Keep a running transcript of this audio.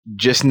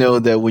just know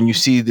that when you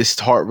see this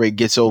heart rate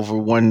gets over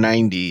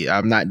 190,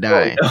 I'm not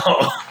dying.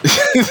 Oh,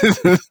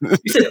 no.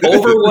 You said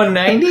over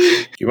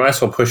 190? You might as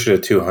well push it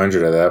to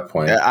 200 at that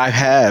point. I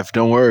have.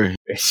 Don't worry.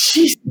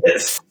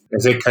 Jesus.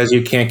 Is it because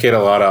you can't get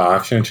a lot of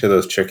oxygen to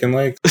those chicken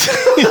legs?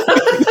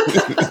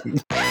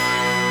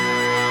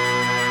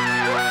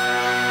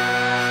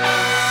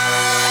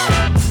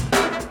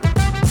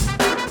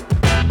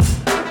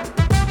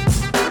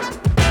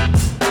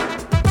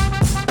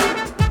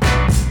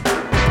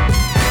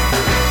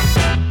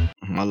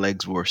 My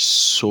legs were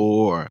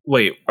sore.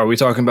 Wait, are we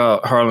talking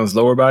about Harlan's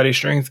lower body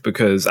strength?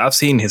 Because I've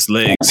seen his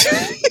legs,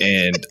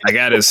 and I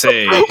gotta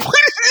say, What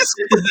is This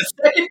is the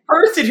second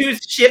person who's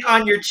shit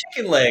on your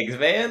chicken legs,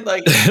 man.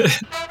 Like,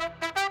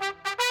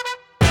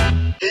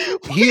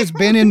 He has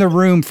been in the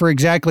room for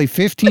exactly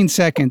 15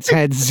 seconds,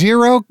 had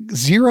zero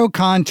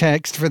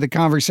context for the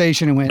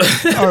conversation, and went,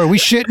 "Oh, are we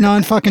shitting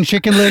on fucking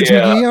chicken legs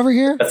McGee over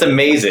here?" that's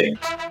amazing.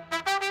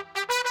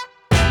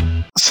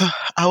 So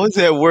I was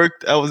at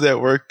work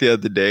the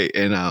other day,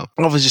 and I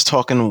was just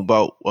talking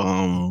about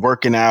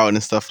working out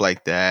and stuff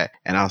like that.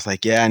 And I was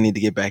like, yeah, I need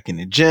to get back in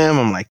the gym.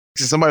 I'm like,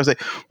 somebody was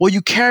like, well,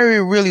 you carry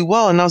it really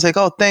well. And I was like,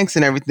 oh, thanks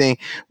and everything.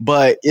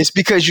 But it's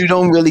because you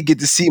don't really get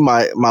to see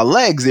my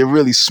legs. They're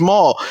really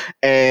small.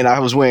 And I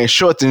was wearing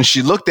shorts, and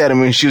she looked at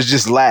him and she was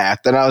just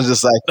laughed. And I was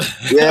just like,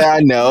 yeah,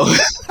 I know.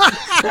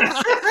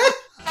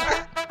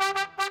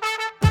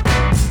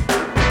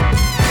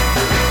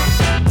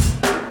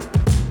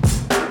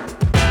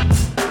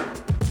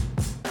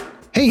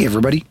 Hey,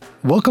 everybody.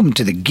 Welcome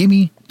to the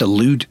Gimme the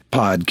Loot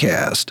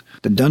podcast,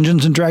 the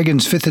Dungeons &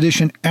 Dragons 5th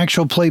edition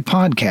actual play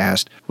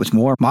podcast with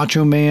more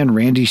Macho Man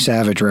Randy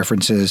Savage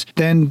references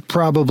than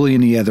probably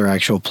any other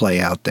actual play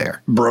out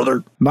there.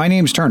 Brother. My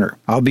name's Turner.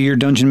 I'll be your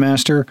dungeon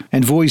master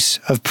and voice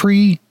of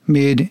pre,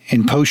 mid,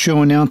 and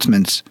post-show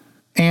announcements,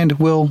 and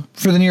will,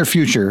 for the near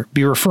future,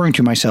 be referring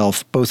to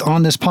myself both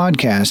on this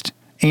podcast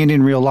and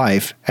in real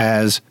life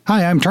as,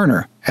 "Hi, I'm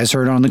Turner," as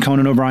heard on the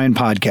Conan O'Brien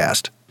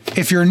podcast.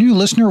 If you're a new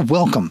listener,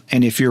 welcome.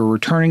 And if you're a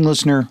returning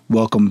listener,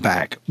 welcome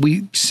back.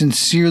 We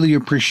sincerely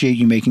appreciate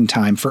you making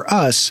time for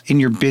us in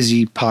your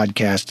busy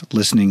podcast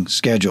listening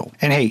schedule.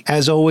 And hey,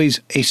 as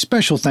always, a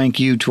special thank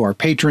you to our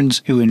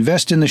patrons who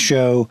invest in the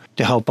show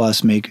to help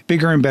us make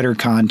bigger and better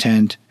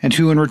content, and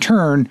who in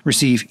return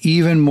receive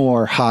even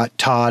more hot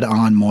Todd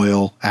on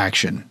Moyle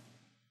action.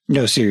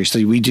 No,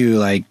 seriously, we do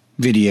like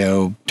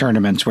video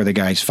tournaments where the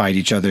guys fight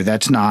each other.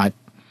 That's not...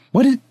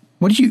 What is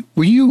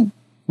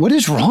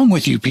wrong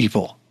with you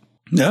people?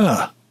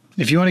 Ugh.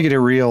 If you want to get a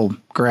real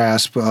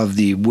grasp of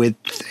the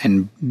width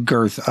and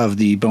girth of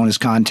the bonus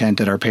content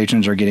that our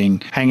patrons are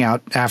getting, hang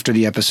out after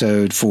the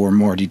episode for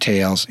more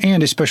details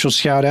and a special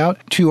shout out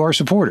to our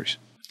supporters.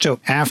 So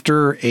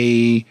after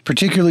a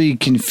particularly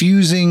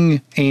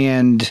confusing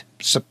and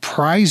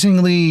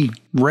surprisingly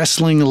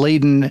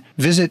wrestling-laden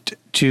visit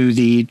to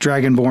the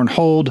Dragonborn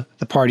Hold,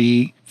 the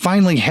party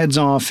finally heads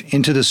off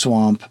into the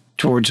swamp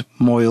towards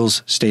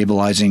Moyle's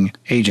stabilizing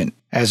agent.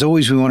 As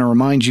always, we want to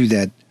remind you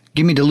that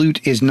Gimme the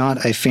Loot is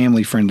not a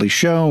family-friendly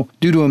show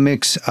due to a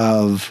mix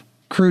of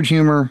crude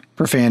humor,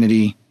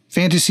 profanity,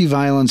 fantasy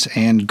violence,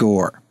 and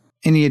gore.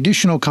 Any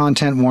additional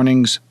content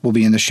warnings will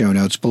be in the show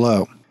notes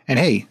below. And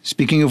hey,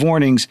 speaking of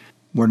warnings,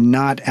 we're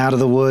not out of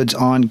the woods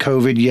on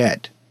COVID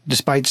yet.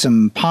 Despite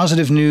some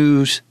positive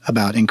news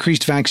about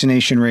increased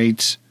vaccination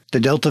rates, the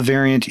Delta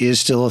variant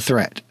is still a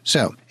threat.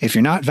 So, if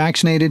you're not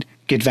vaccinated,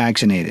 get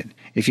vaccinated.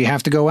 If you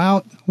have to go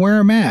out, wear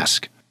a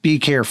mask. Be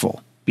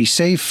careful. Be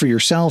safe for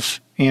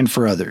yourself and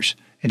for others.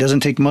 It doesn't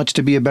take much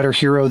to be a better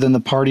hero than the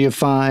Party of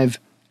Five.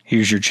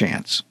 Here's your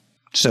chance.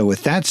 So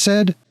with that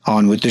said,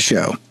 on with the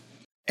show.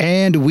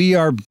 And we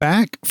are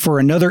back for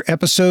another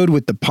episode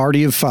with the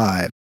Party of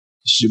Five.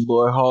 It's your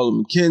boy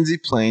Harlan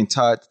McKenzie playing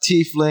Todd the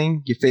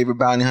Tiefling, your favorite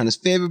bounty hunter's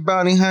favorite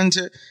bounty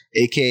hunter,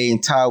 a.k.a.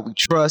 in Todd We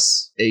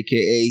Trust,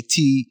 a.k.a.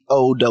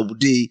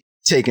 T-O-D-D,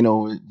 taking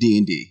over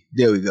D&D.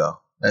 There we go.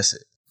 That's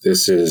it.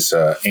 This is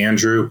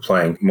Andrew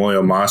playing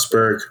Moyle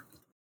Mossberg.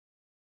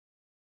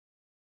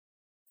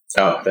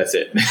 Oh, that's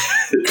it.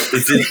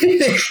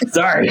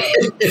 Sorry.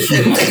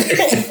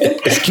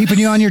 Just keeping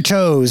you on your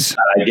toes.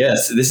 I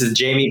guess. This is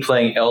Jamie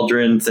playing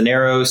Eldrin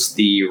Thaneros,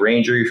 the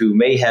ranger who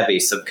may have a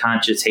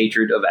subconscious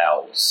hatred of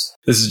owls.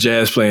 This is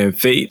Jazz playing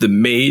Fate, the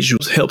mage who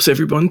helps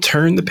everyone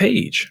turn the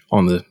page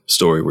on the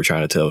story we're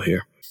trying to tell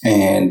here.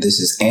 And this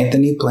is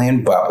Anthony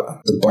playing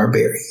Baba, the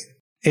barbarian.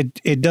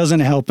 It doesn't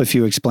help if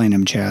you explain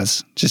him,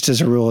 Chaz. Just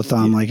as a rule of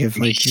thumb,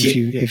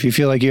 if you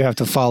feel like you have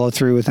to follow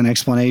through with an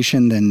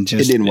explanation, then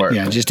just it didn't work.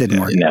 Yeah, it just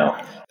didn't work. No,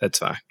 that's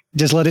fine.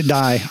 Just let it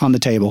die on the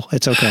table.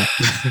 It's okay.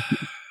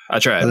 I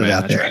tried, man.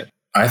 I tried.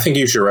 I think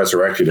you should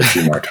resurrect it a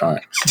few more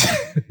times.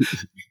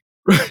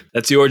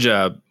 That's your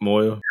job,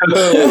 Moyle.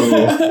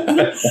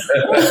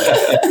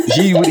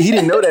 He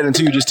didn't know that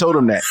until you just told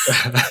him that.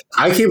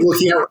 I keep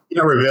looking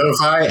at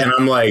Revivify, and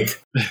I'm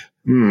like,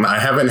 I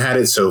haven't had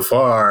it so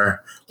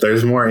far.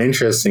 There's more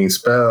interesting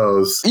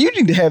spells. You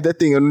need to have that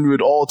thing on you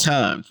at all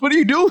times. What are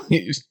you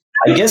doing?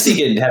 I guess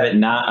he could have it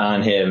not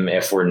on him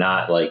if we're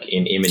not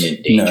in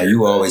imminent danger. No,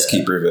 you always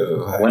keep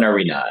Revivify. When are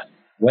we not?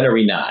 When are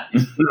we not?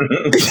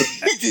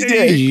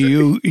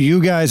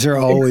 You guys are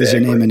always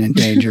in imminent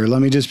danger.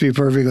 Let me just be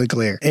perfectly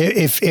clear.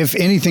 If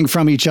anything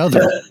from each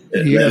other,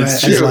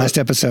 as last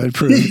episode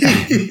proved.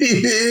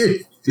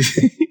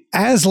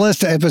 As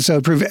last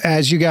episode proved,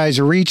 as you guys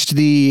reached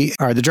the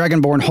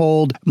Dragonborn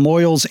Hold,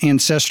 Moyle's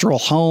ancestral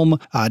home,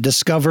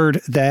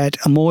 discovered that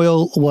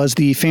Moyle was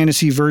the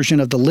fantasy version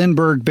of the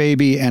Lindbergh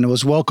baby and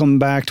was welcomed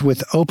back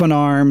with open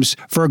arms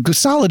for a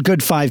solid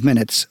good 5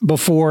 minutes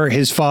before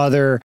his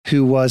father,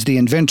 who was the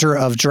inventor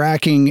of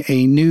Dracking,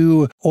 a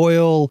new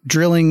oil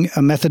drilling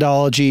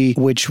methodology,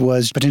 which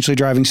was potentially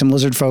driving some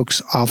lizard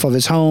folks off of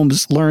his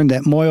homes, learned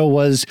that Moyle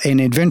was an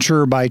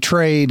adventurer by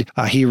trade.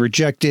 He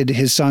rejected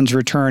his son's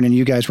return, and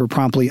you guys were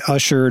promptly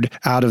ushered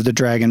out of the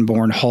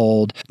Dragonborn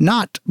Hold.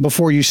 Not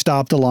before you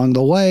stopped along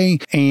the way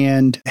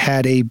and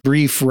had a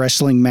brief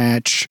wrestling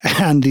match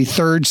on the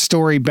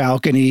third-story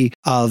balcony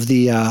of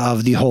the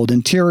Hold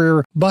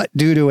interior, but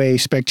due to a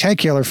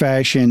spectacular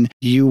fashion,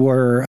 you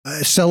were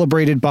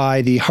celebrated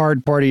by the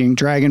hard-partying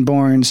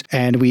Dragonborns,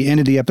 and we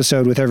ended the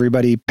episode with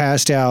everybody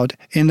passed out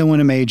in the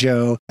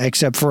Winnemejo,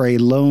 except for a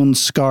lone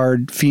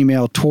scarred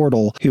female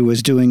turtle who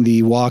was doing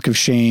the walk of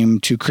shame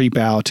to creep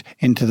out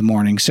into the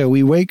morning. So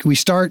we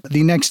start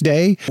the next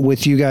day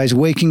with you guys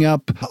waking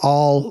up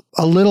all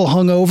a little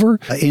hungover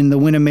in the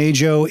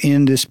Winnemejo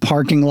in this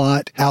parking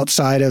lot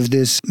outside of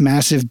this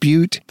massive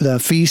butte. The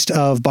Feast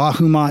of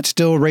Bahamut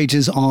still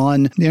rages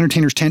on. The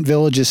Entertainer's Tent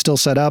Village is still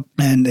set up,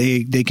 and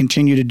they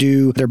continue to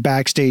do their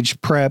backstage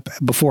prep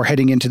before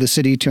heading into the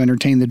city to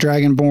entertain the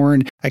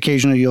Dragonborn.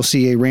 Occasionally you'll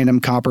see a random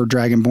copper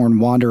Dragonborn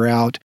wander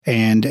out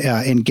and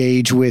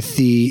engage with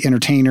the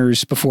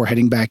entertainers before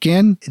heading back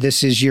in.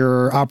 This is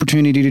your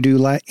opportunity to do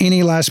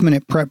any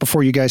last-minute prep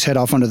before you guys head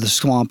off onto the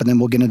swamp, and then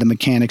we'll get into the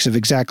mechanics of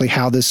exactly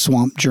how this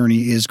swamp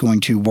journey is going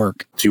to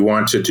work. Do you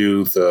want to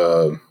do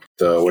the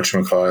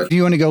whatchamacallit? Do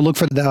you want to go look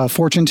for the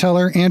fortune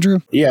teller, Andrew?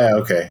 Yeah,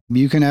 okay.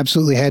 You can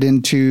absolutely head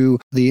into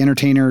the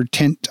Entertainer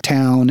Tent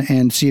Town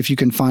and see if you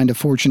can find a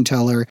fortune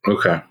teller.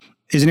 Okay.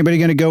 Is anybody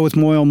going to go with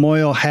Moyle?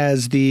 Moyle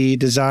has the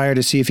desire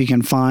to see if he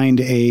can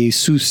find a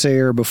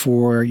soothsayer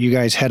before you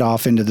guys head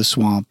off into the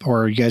swamp,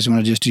 or you guys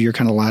want to just do your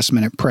kind of last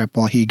minute prep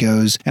while he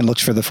goes and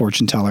looks for the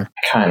fortune teller?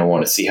 I kind of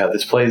want to see how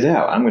this plays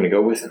out. I'm going to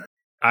go with him.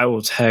 I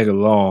will tag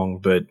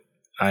along, but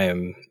I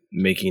am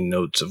making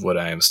notes of what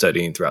I am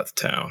studying throughout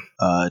the town.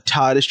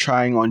 Todd is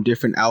trying on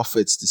different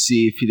outfits to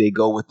see if they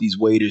go with these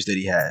waders that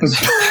he has.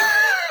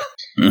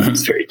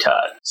 It's very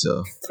Todd.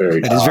 So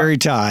It is very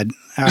Todd.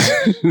 All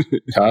right.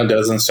 Todd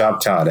doesn't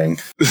stop todding.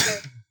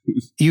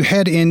 You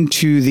head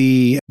into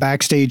the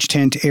backstage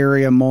tent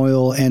area,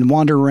 Moyle, and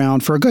wander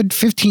around for a good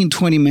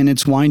 15-20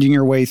 minutes, winding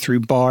your way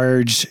through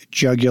bars,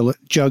 juggalos,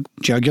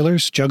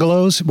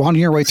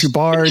 wandering your way through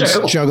bars,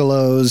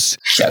 juggalos.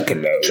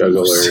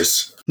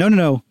 Jugglers.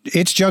 No.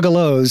 It's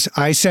juggalos.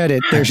 I said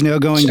it. There's no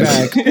going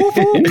back.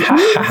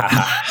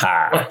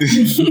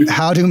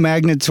 How do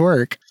magnets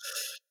work?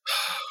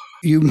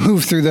 You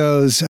move through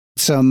those,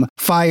 some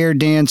fire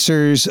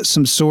dancers,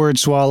 some sword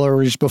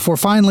swallowers, before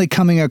finally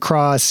coming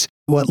across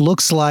what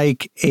looks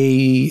like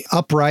a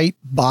upright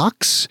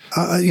box,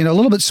 a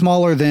little bit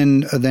smaller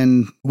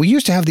than we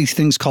used to have these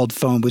things called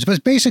phone booths,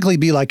 but basically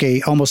be like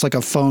almost like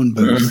a phone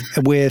booth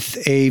with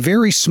a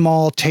very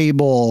small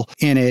table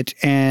in it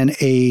and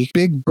a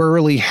big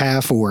burly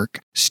half orc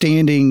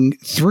standing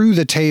through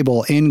the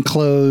table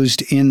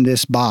enclosed in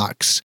this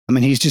box. I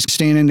mean, he's just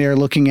standing there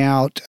looking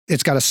out.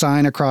 It's got a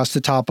sign across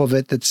the top of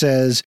it that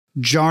says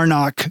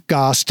Jarnock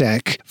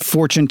Gostek,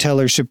 Fortune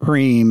Teller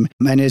Supreme.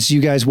 And as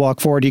you guys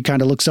walk forward, he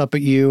kind of looks up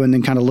at you and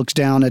then kind of looks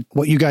down at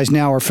what you guys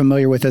now are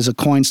familiar with as a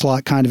coin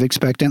slot, kind of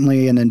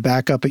expectantly, and then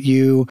back up at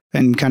you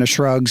and kind of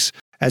shrugs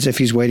as if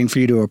he's waiting for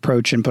you to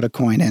approach and put a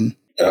coin in.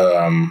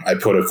 I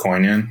put a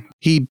coin in.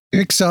 He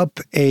picks up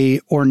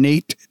a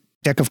ornate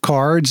deck of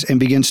cards and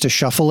begins to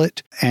shuffle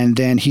it. And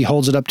then he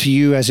holds it up to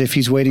you as if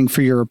he's waiting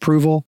for your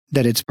approval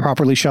that it's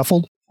properly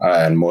shuffled.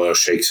 And Moyle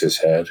shakes his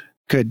head.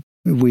 Could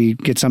we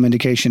get some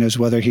indication as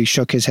whether he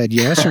shook his head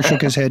yes or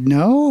shook his head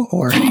no?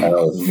 Or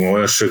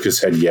Moyle shook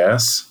his head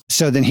yes.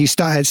 So then he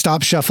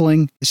stopped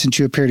shuffling since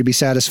you appear to be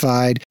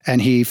satisfied,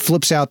 and he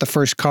flips out the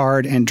first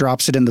card and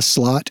drops it in the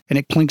slot, and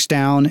it clinks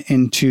down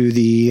into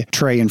the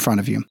tray in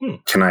front of you.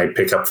 Can I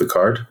pick up the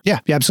card? Yeah,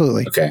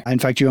 absolutely. Okay. In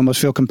fact, you almost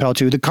feel compelled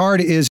to. The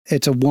card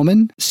it's a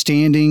woman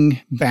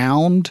standing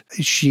bound.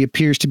 She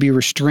appears to be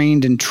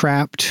restrained and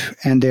trapped,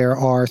 and there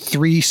are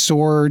 3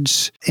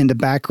 swords in the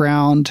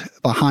background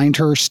behind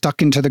her,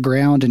 stuck into the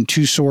ground, and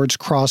 2 swords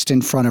crossed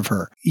in front of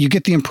her. You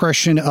get the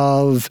impression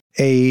of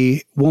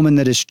a woman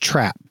that is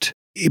trapped,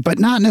 but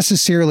not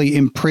necessarily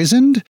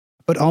imprisoned,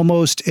 but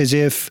almost as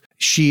if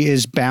she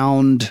is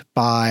bound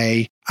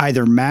by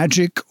either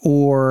magic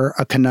or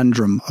a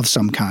conundrum of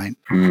some kind.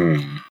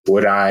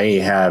 Would I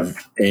have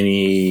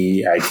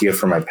any idea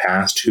from my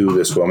past who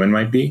this woman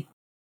might be?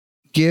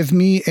 Give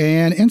me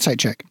an insight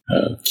check.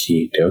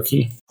 Okie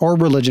dokie. Or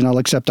religion. I'll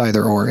accept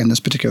either or in this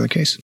particular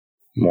case.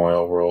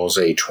 Moyle rolls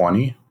a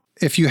 20.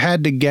 If you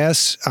had to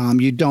guess,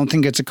 you don't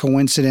think it's a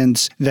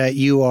coincidence that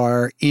you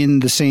are in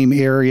the same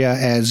area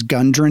as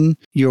Gundren,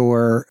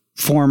 your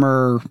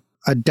former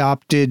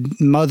adopted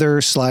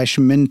mother /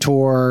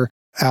 mentor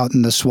out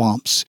in the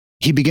swamps.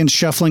 He begins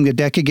shuffling the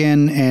deck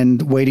again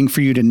and waiting for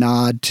you to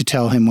nod to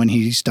tell him when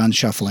he's done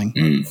shuffling.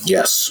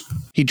 Yes.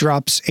 He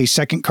drops a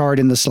second card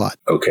in the slot.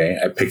 Okay,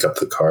 I pick up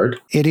the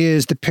card. It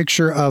is the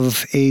picture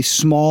of a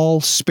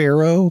small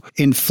sparrow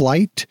in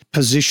flight,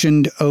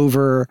 positioned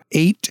over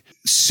 8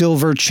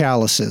 silver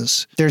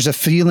chalices. There's a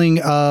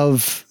feeling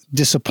of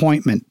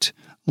disappointment,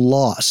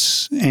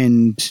 loss,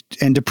 and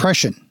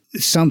depression.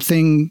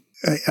 Something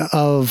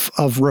of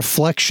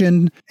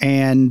reflection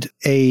and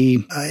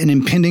an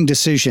impending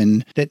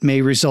decision that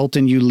may result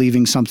in you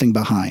leaving something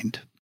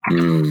behind.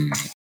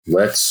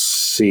 Let's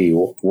see.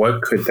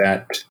 What could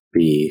that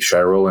be? Should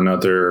I roll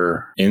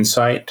another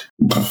insight?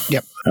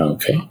 Yep.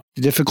 Okay.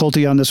 The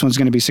difficulty on this one's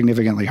going to be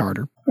significantly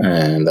harder.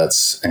 And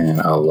that's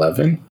an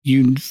 11.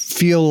 You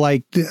feel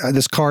like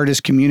this card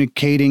is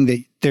communicating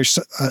that there's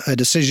a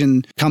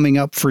decision coming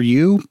up for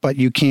you, but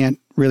you can't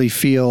really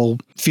feel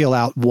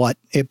out what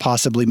it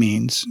possibly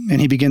means. And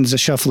he begins the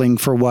shuffling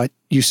for what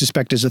you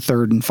suspect is a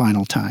third and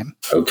final time.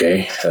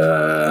 Okay.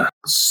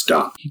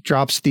 Stop. He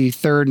drops the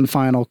third and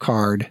final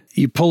card.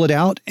 You pull it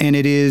out, and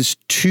it is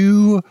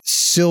 2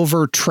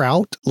 silver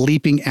trout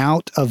leaping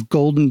out of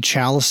golden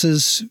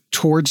chalices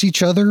towards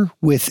each other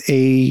with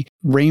a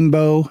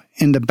rainbow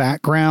in the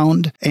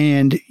background.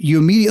 And you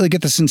immediately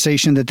get the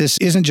sensation that this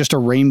isn't just a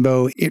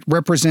rainbow. It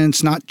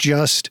represents not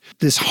just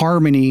this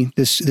harmony,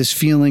 this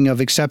feeling of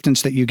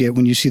acceptance that you get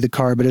when you see the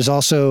card, but is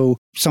also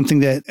something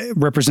that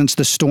represents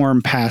the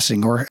storm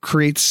passing or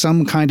creates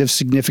some kind of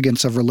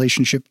significance of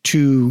relationship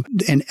to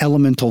an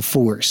elemental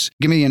force.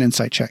 Give me an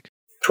insight check.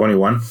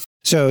 21.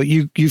 So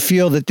you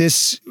feel that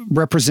this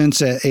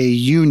represents a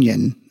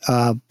union,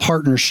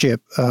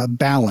 partnership,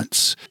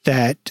 balance,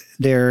 that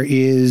there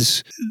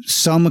is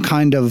some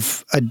kind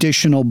of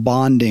additional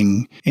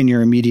bonding in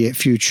your immediate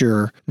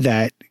future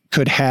that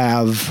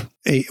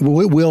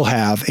will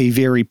have a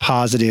very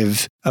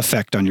positive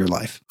effect on your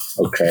life.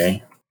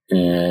 Okay.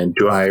 And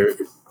do I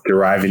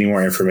derive any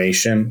more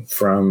information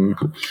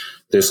from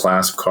this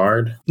last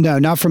card? No,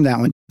 not from that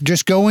one.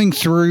 Just going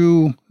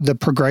through the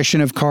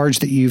progression of cards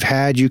that you've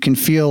had, you can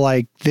feel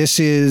like this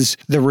is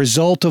the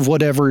result of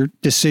whatever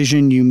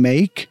decision you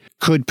make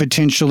could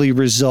potentially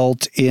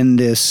result in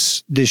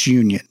this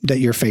union that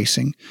you're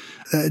facing.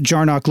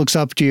 Jarnock looks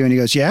up to you and he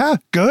goes, "Yeah,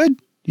 good?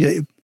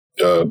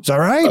 It's all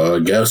right? I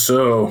guess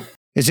so.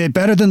 Is it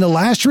better than the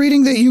last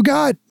reading that you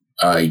got?"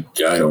 I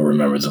don't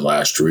remember the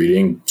last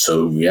reading,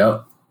 so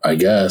yeah, I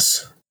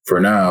guess. For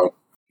now.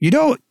 You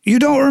don't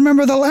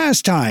remember the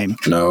last time?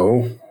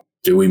 No.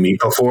 Did we meet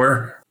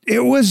before?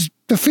 It was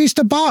the Feast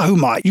of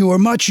Bahamut. You were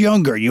much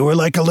younger. You were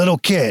like a little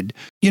kid.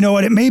 You know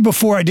what? It may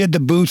before I did the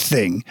booth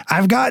thing.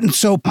 I've gotten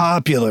so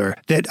popular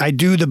that I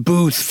do the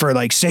booth for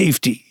like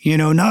safety. You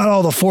know, not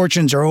all the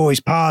fortunes are always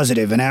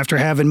positive. And after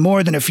having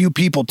more than a few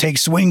people take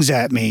swings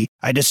at me,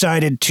 I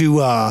decided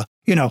to,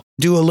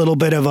 do a little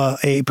bit of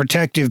a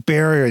protective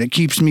barrier that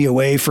keeps me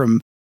away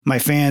from my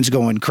fans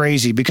going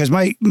crazy, because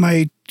my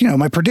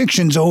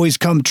predictions always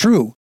come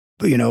true.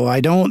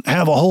 I don't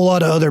have a whole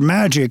lot of other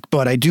magic,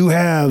 but I do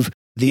have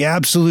the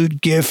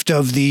absolute gift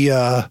of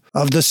the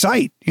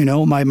sight.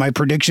 My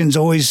predictions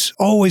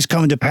always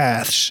come to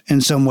pass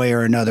in some way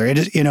or another.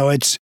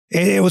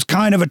 It was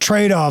kind of a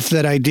trade-off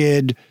that I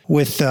did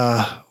with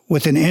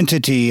an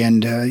entity,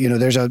 and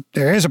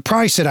there is a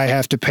price that I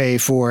have to pay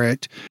for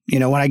it.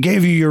 When I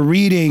gave you your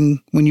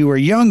reading when you were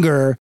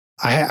younger,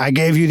 I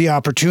gave you the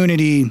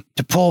opportunity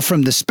to pull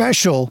from the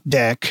special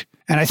deck.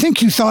 And I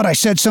think you thought I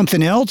said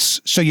something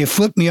else, so you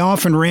flipped me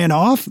off and ran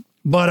off.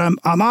 But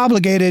I'm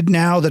obligated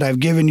now that I've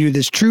given you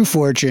this true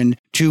fortune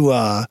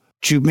to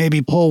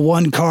maybe pull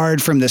one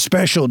card from the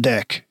special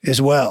deck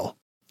as well.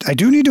 I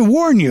do need to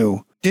warn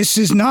you, this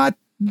is not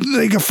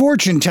like a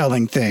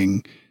fortune-telling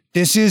thing.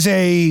 This is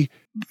a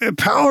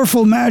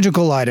powerful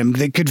magical item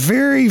that could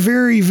very,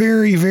 very,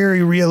 very,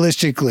 very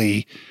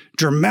realistically,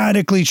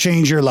 dramatically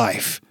change your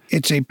life.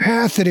 It's a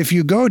path that if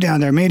you go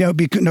down there, may not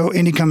be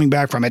any coming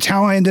back from. It's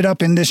how I ended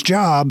up in this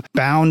job,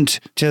 bound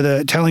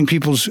to telling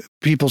people's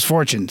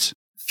fortunes.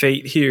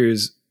 Fate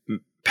hears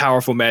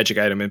powerful magic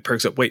item and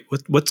perks up. Wait,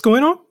 what's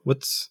going on?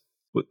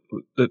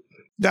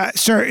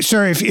 Sir,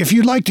 if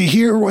you'd like to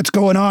hear what's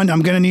going on,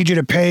 I'm going to need you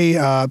to pay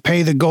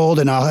the gold,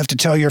 and I'll have to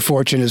tell your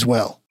fortune as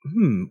well.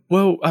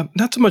 Well, I'm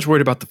not so much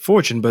worried about the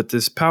fortune, but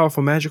this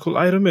powerful magical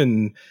item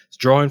and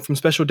drawing from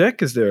special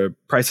deck. Is there a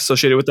price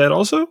associated with that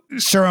also?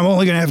 Sir, I'm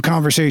only going to have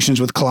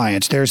conversations with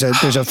clients. There's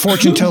a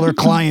fortune teller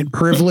client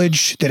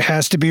privilege that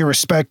has to be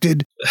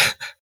respected.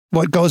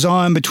 What goes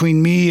on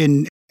between me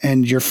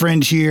and your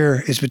friend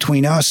here is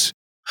between us.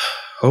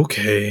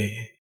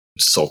 Okay.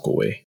 Sulk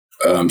away.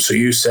 So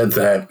you said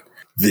that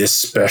this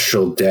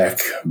special deck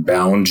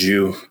bound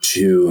you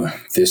to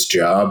this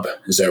job.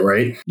 Is that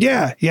right?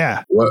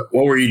 Yeah. What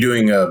were you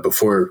doing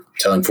before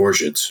telling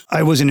fortunes?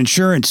 I was an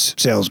insurance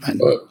salesman.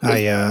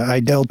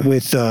 I dealt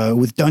with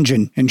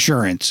dungeon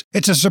insurance.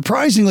 It's a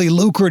surprisingly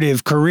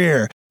lucrative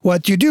career.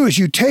 What you do is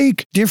you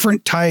take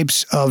different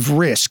types of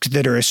risks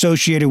that are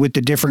associated with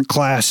the different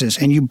classes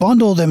and you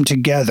bundle them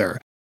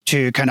together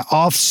to kind of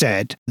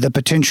offset the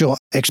potential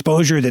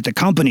exposure that the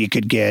company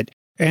could get.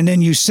 And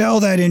then you sell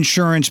that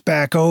insurance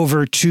back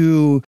over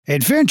to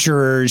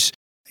adventurers.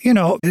 You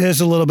know,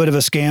 there's a little bit of a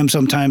scam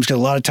sometimes because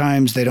a lot of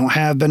times they don't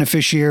have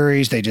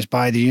beneficiaries. They just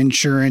buy the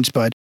insurance.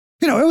 But,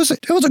 you know, it was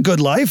a good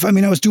life. I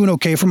mean, I was doing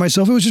okay for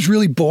myself. It was just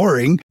really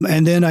boring.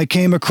 And then I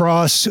came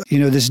across,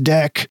 this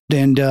deck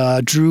and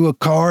drew a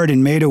card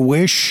and made a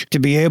wish to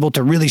be able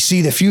to really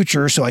see the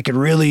future so I could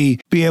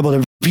really be able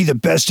to be the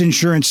best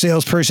insurance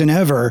salesperson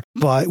ever.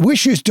 But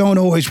wishes don't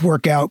always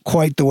work out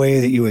quite the way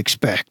that you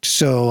expect.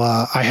 So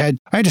I had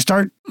to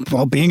start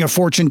being a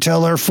fortune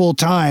teller full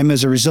time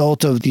as a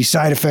result of the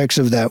side effects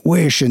of that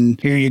wish. And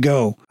here you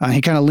go. He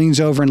kind of leans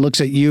over and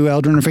looks at you,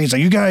 Eldrin, and he's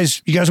like, you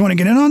guys want to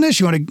get in on this?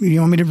 You want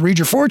me to read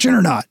your fortune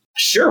or not?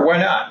 Sure, why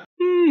not?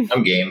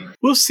 I'm game.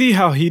 We'll see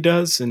how he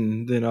does,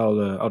 and then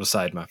I'll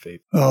decide my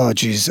fate. Oh,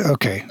 geez.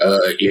 Okay.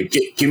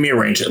 Give me a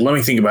range. Let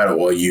me think about it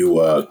while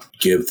you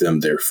give them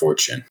their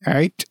fortune. All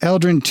right.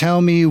 Eldrin,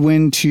 tell me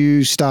when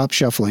to stop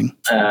shuffling.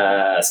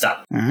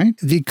 Stop. All right.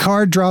 The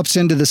card drops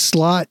into the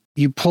slot.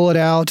 You pull it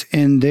out,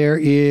 and there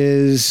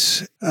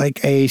is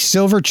like a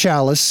silver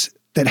chalice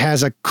that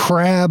has a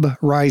crab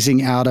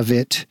rising out of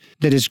it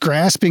that is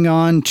grasping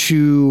on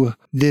to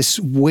this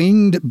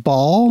winged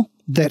ball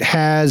that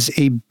has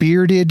a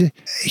bearded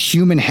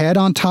human head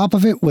on top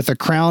of it with a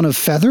crown of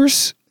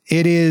feathers.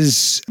 It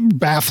is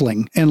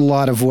baffling in a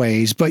lot of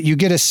ways, but you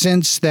get a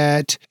sense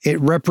that it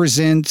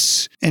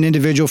represents an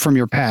individual from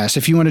your past.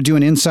 If you want to do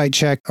an insight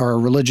check or a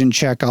religion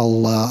check,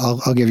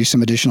 I'll give you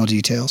some additional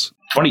details.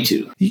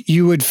 22.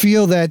 You would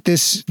feel that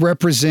this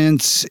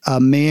represents a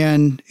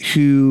man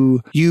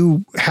who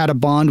you had a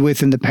bond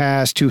with in the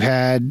past, who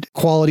had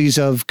qualities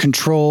of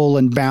control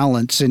and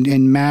balance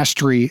and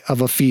mastery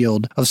of a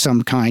field of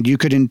some kind. You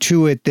could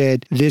intuit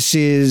that this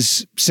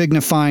is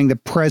signifying the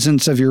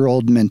presence of your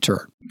old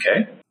mentor.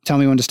 Okay. Tell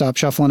me when to stop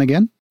shuffling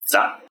again.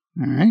 Stop.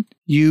 All right.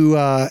 You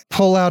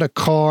pull out a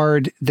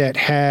card that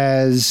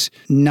has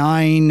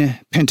 9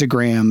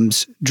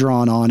 pentagrams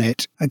drawn on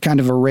it, kind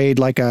of arrayed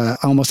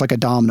almost like a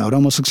domino. It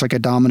almost looks like a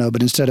domino,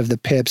 but instead of the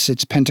pips,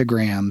 it's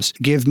pentagrams.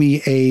 Give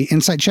me a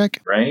insight check.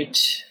 Right.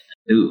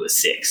 Ooh, a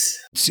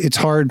 6. It's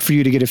hard for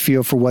you to get a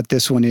feel for what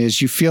this one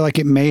is. You feel like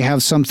it may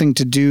have something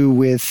to do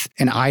with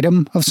an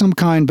item of some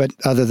kind, but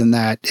other than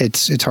that,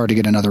 it's hard to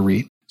get another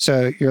read.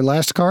 So your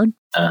last card?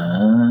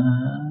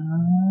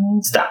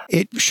 Stop.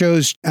 It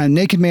shows a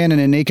naked man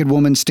and a naked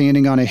woman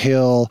standing on a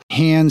hill,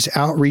 hands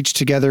outreached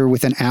together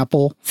with an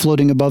apple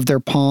floating above their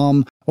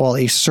palm, while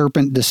a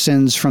serpent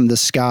descends from the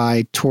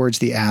sky towards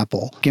the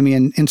apple. Give me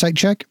an insight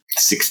check.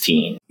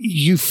 16.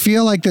 You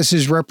feel like this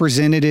is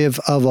representative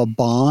of a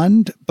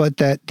bond, but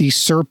that the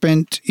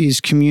serpent is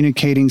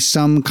communicating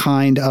some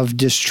kind of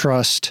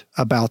distrust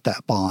about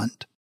that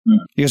bond.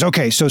 He goes,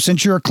 okay, so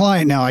since you're a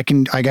client now, I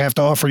have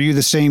to offer you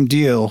the same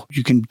deal.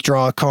 You can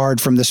draw a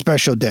card from the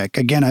special deck.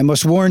 Again, I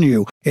must warn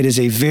you, it is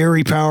a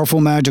very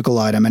powerful magical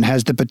item and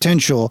has the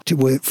potential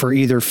for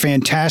either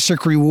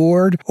fantastic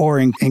reward or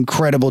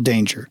incredible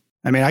danger.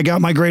 I mean, I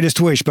got my greatest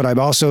wish, but I'm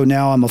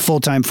a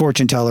full-time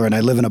fortune teller and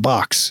I live in a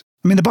box.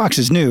 I mean, the box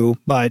is new,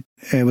 but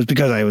it was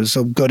because I was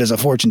so good as a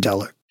fortune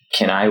teller.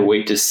 Can I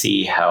wait to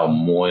see how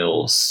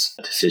Moyle's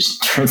decision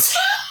turns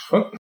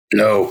out?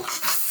 No.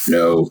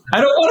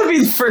 I don't want to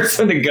be the first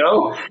one to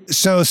go.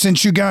 So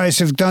since you guys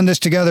have done this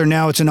together,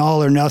 now it's an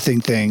all or nothing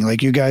thing.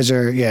 Like you guys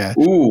are, yeah.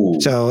 Ooh.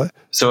 So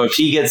if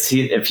he gets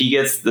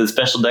the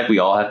special deck, we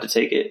all have to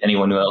take it.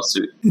 Anyone who else?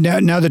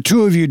 Now the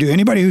two of you do.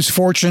 Anybody whose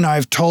fortune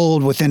I've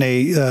told within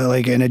a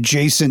like an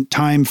adjacent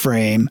time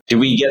frame. Do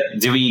we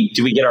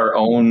get our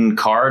own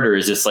card, or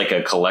is this like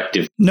a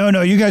collective? No.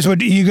 You guys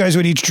would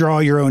each draw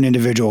your own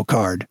individual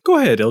card. Go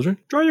ahead, Eldrin.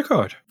 Draw your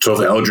card. So if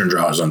Eldrin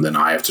draws one, then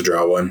I have to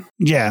draw one.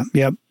 Yeah.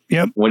 Yep.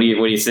 What do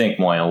you think,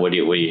 Moyle? Do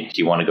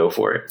you want to go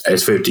for it?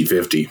 It's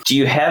 50-50. Do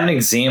you have an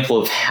example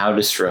of how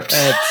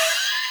disruptive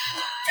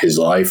his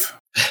life?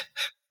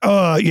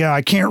 Yeah,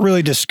 I can't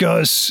really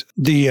discuss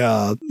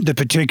the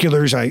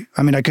particulars. I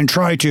mean, I can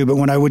try to, but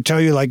when I would tell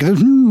you like, and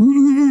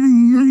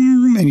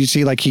you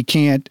see like he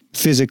can't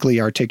physically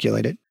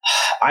articulate it.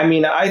 I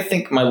mean, I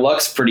think my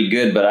luck's pretty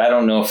good, but I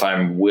don't know if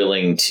I'm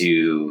willing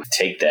to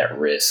take that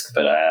risk.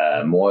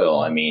 But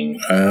Moyle, I mean,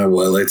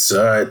 well, it's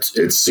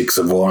 6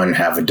 of one,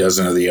 half a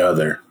dozen of the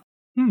other.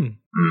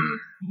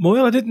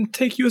 Moyle, I didn't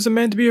take you as a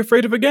man to be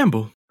afraid of a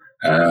gamble.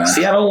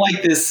 See, I don't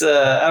like this.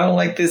 I don't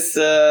like this.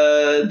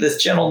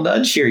 This gentle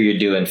nudge here you're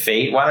doing,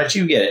 Fate. Why don't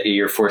you get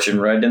your fortune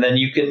read, and then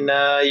you can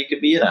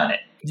be in on it.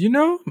 You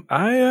know,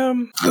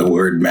 The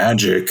word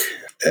magic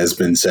has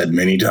been said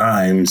many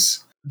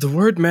times. The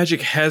word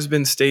magic has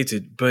been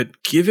stated,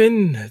 but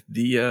given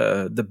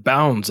the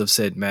bounds of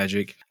said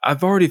magic,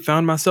 I've already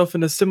found myself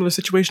in a similar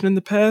situation in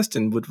the past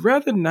and would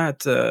rather not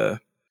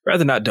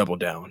double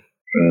down.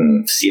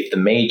 See, if the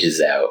mage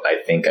is out, I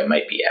think I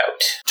might be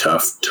out.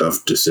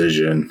 Tough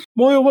decision.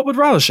 Moyle, what would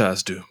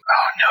Ralashaz do?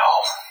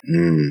 Oh,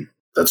 no.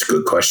 That's a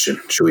good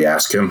question. Should we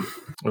ask him?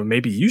 Or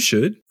maybe you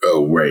should.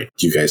 Oh, right.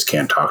 You guys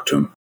can't talk to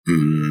him.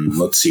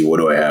 Let's see. What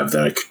do I have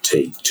that I could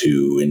take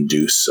to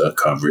induce a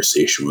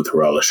conversation with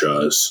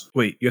Ralashaz?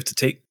 Wait, you have to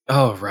take...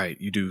 Oh, right,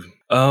 you do.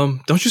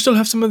 Don't you still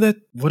have some of that,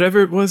 whatever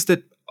it was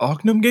that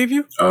Ognum gave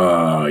you?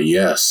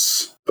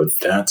 Yes. But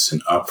that's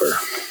an upper.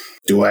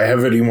 Do I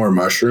have any more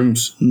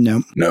mushrooms?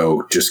 No.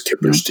 No, just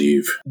Kipper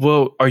Steve.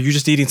 Well, are you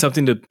just eating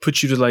something to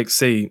put you to, like,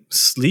 say,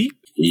 sleep?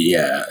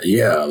 Yeah,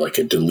 like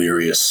a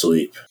delirious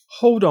sleep.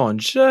 Hold on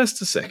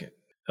just a second.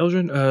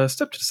 Eldrin,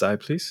 step to the side,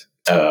 please.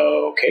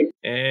 Okay.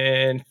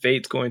 And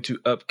Fate's going to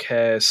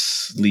upcast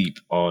Sleep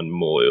on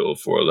Moyle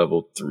for a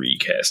level 3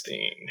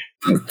 casting.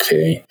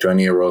 Okay. Do I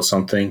need to roll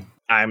something?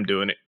 I'm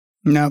doing it.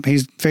 No,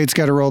 Fate's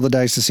got to roll the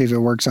dice to see if it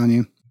works on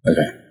you.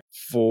 Okay.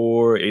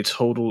 For a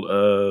total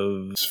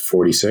of...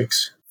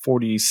 46.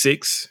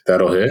 46.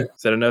 That'll hit.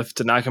 Is that enough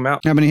to knock him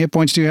out? How many hit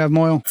points do you have,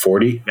 Moyle?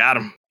 40. Got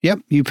him. Yep,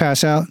 you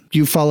pass out.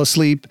 You fall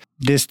asleep.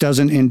 This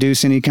doesn't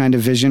induce any kind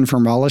of vision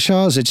from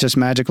Ralashaz. It's just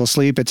magical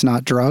sleep. It's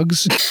not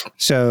drugs.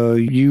 So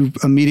you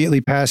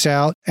immediately pass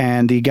out,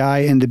 and the guy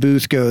in the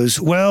booth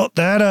goes, well,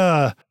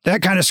 that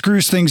kind of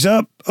screws things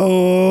up.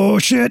 Oh,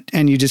 shit.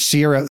 And you just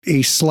see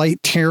a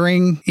slight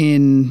tearing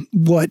in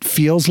what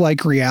feels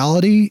like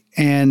reality,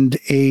 and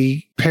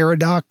a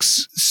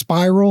paradox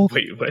spiral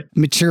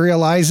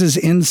materializes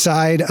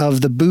inside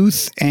of the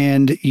booth,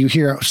 and you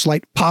hear a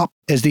slight pop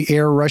as the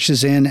air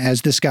rushes in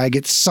as this guy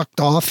gets sucked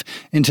off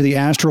into the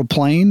astral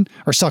plane,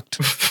 or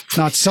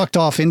not sucked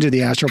off into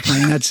the astral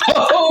plane. That's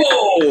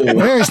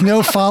there's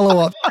no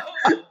follow-up.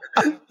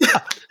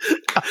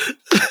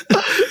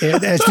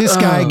 As this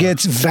guy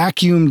gets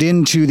vacuumed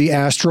into the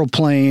astral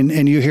plane,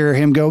 and you hear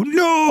him go,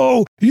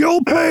 "No,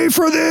 you'll pay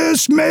for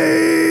this,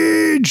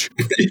 mage!"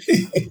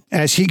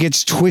 As he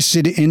gets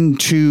twisted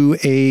into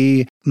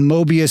a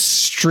Mobius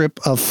strip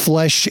of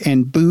flesh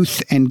and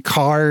booth and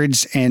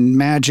cards and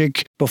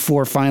magic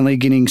before finally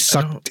getting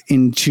sucked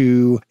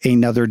into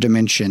another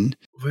dimension.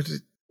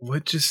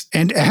 What just...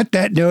 And at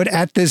that note,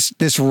 at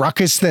this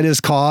ruckus that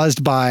is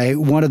caused by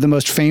one of the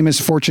most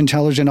famous fortune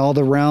tellers in all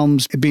the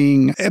realms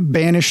being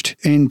banished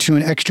into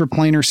an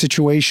extraplanar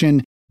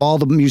situation, all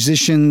the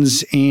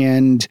musicians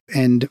and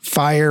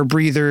fire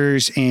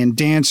breathers and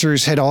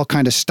dancers had all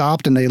kind of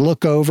stopped, and they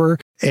look over,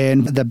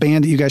 and the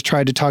band that you guys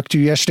tried to talk to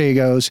yesterday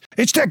goes,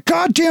 "It's that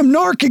goddamn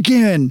narc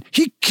again!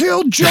 He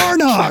killed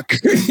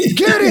Jarnock!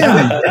 Get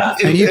him!"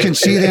 And you can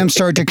see them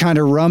start to kind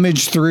of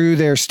rummage through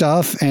their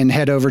stuff and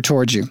head over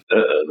towards you.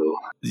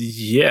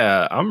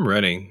 Yeah, I'm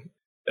running.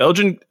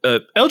 Eldrin,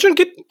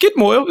 get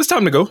Moyle. It's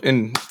time to go.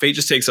 And Fate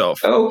just takes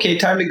off. Okay,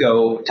 time to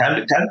go. Time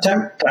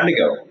to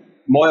go.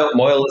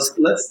 Moyle,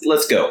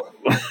 let's go.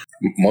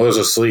 Moyle's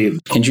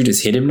asleep. Can't you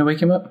just hit him to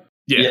wake him up?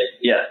 Yeah.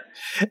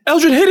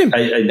 Eldrin, hit him.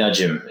 I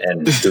nudge him,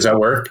 and Does that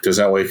work? Does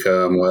that wake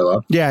Moyle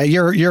up? Yeah,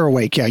 you're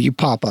awake. Yeah, you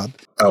pop up.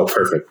 Oh,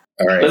 perfect.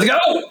 All right. let's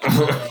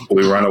go.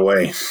 We run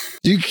away.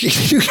 You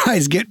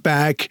guys get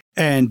back,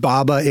 and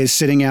Baba is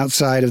sitting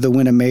outside of the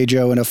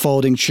Winnebago in a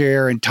folding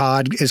chair, and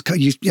Todd is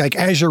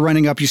as you're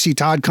running up, you see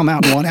Todd come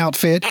out in one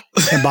outfit,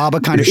 and Baba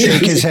kind of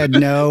shake his head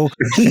no,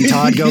 and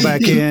Todd go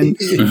back in,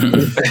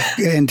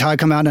 and Todd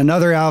come out in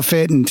another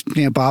outfit, and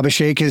Baba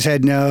shake his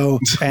head no,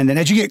 and then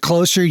as you get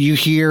closer, you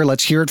hear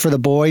 "Let's Hear It for the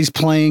Boys"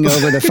 playing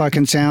over the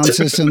fucking sound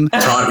system.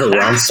 Todd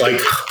runs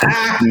like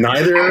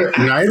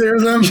neither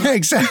of them. Yeah,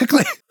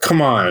 exactly.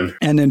 Come on.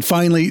 And then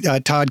finally,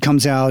 Todd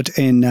comes out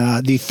in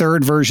the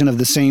third version of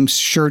the same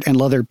shirt and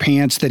leather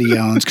pants that he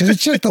owns, because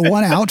it's just the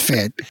one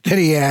outfit that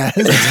he has,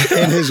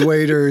 and his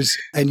waiters.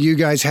 And you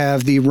guys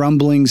have the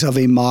rumblings of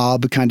a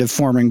mob kind of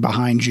forming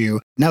behind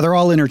you. Now, they're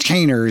all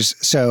entertainers,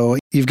 so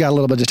you've got a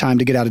little bit of time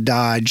to get out of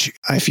Dodge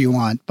if you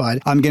want.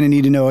 But I'm going to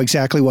need to know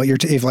exactly what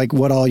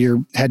what all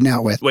you're heading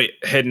out with. Wait,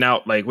 heading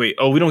out? we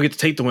don't get to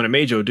take the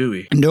Winnebago, do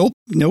we? Nope.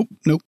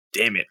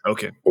 Damn it.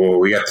 Okay. Well,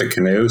 we got the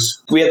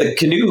canoes. We have the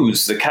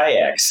canoes, the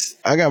kayaks.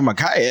 I got my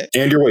kayak.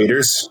 And your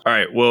waiters. All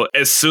right. Well,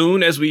 as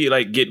soon as we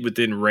get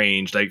within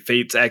range,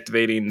 Fate's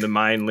activating the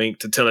mind link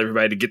to tell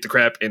everybody to get the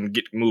crap and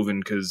get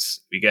moving,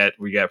 because we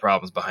got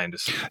problems behind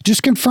us.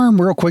 Just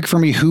confirm real quick for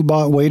me who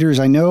bought waiters.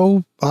 I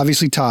know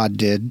obviously Todd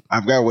did.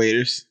 I've got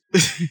waiters.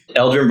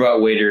 Eldrin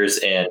brought waiters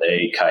and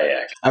a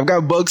kayak. I've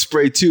got bug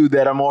spray too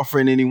that I'm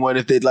offering anyone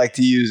if they'd like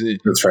to use it.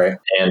 That's right.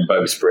 And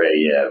bug spray,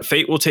 yeah.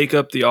 Fate will take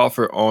up the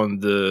offer on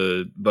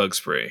the bug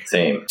spray.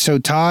 Same. So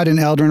Todd and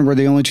Eldrin were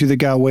the only two that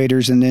got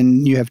waiters, and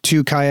then you have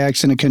 2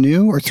 kayaks and a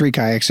canoe, or 3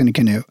 kayaks and a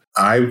canoe?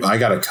 I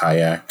got a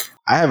kayak.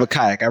 I have a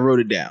kayak. I wrote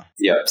it down.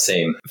 Yep,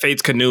 same.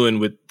 Fate's canoeing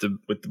with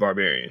the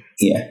barbarian.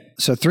 Yeah.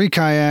 So 3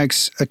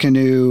 kayaks, a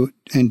canoe,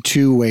 and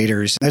 2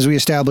 waders. As we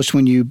established,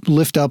 when you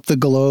lift up the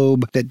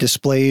globe that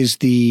displays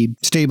the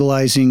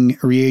stabilizing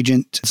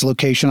reagent's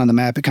location on the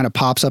map, it kind of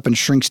pops up and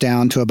shrinks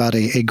down to about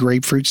a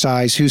grapefruit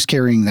size. Who's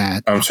carrying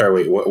that? I'm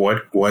sorry, wait,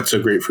 what's a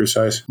grapefruit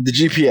size? The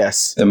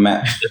GPS. The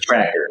map. The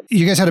tracker.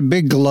 You guys had a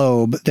big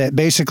globe that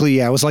basically,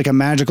 it was like a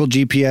magical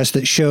GPS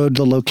that showed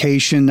the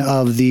location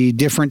of the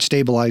different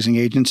stabilizing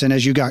agents. And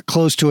as you got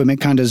close to him, it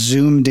kind of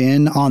zoomed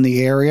in on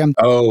the area.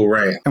 Oh,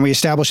 right. And we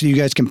established that you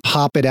guys can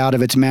pop it out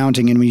of its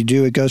mounting. And when you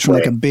do, it goes from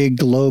like a big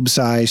globe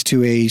size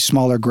to a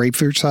smaller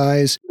grapefruit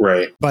size.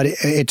 Right. But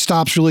it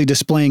stops really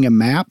displaying a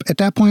map at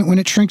that point when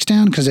it shrinks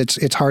down because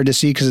it's hard to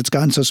see because it's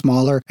gotten so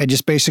smaller. It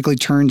just basically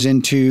turns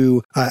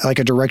into like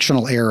a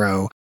directional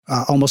arrow,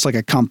 almost like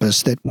a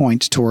compass that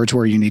points towards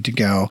where you need to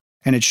go.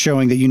 And it's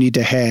showing that you need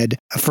to head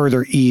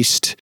further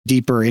east,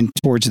 deeper in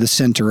towards the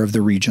center of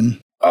the region.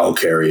 I'll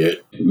carry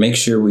it. Make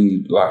sure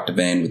we lock the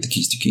van with the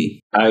keys to key.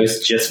 I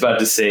was just about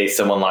to say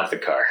someone lock the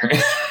car.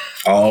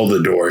 All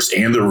the doors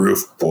and the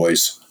roof,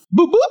 boys.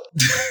 Boop, boop.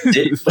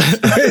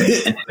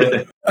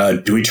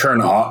 Do we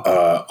turn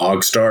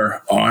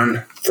Ogstar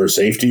on for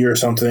safety or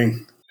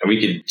something? We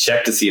could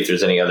check to see if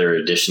there's any other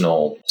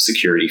additional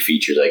security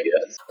features, I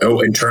guess. Oh,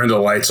 and turn the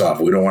lights off.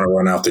 We don't want to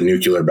run out the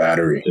nuclear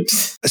battery.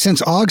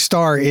 Since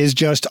Ogstar is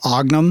just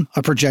Ognum,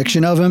 a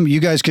projection of him,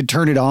 you guys could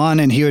turn it on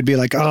and he would be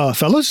like,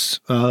 fellas?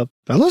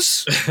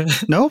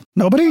 No?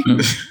 Nobody?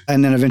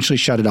 And then eventually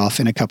shut it off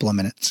in a couple of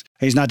minutes.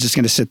 He's not just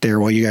going to sit there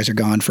while you guys are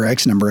gone for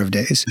X number of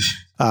days.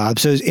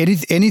 So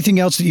is anything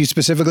else that you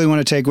specifically want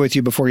to take with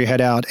you before you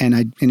head out? And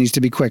it needs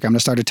to be quick. I'm going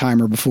to start a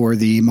timer before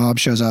the mob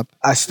shows up.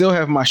 I still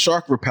have my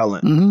shark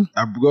repellent. Mm-hmm.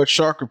 I got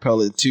shark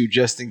repellent too,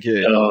 just in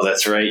case. Oh,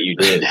 that's right. You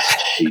did.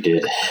 You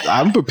did.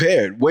 I'm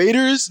prepared.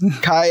 Waders,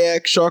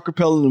 kayak, shark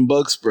repellent, and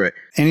bug spray.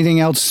 Anything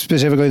else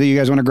specifically that you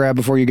guys want to grab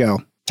before you go?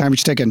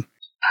 Timer's ticking.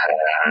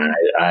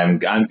 I'm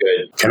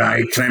good. Can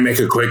I make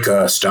a quick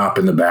stop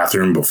in the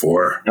bathroom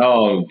before?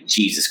 Oh,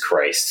 Jesus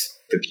Christ.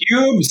 The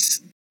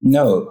cubes.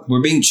 No,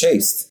 we're being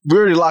chased. We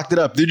already locked it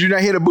up. Did you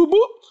not hear the boop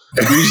boop?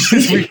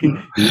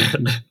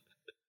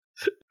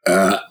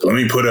 Let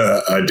me put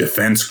a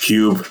defense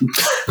cube,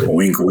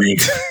 wink,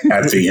 wink,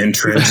 at the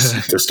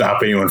entrance to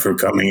stop anyone from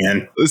coming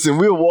in. Listen,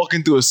 we were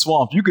walking through a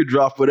swamp. You could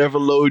drop whatever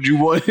load you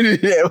wanted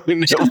in there.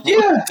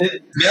 Yeah,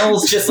 it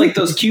smells just like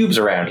those cubes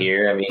around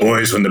here. I mean,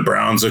 Boys, when the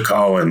Browns are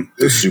calling,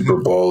 the Super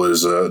Bowl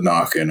is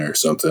knocking or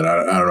something. I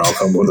don't know. I'll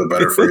come up with a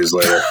better phrase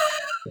later.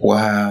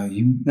 Wow,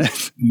 you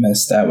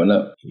messed that one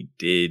up. He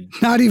did.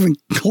 Not even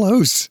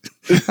close.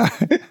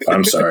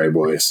 I'm sorry,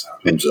 boys.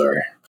 I'm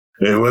sorry.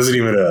 It wasn't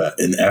even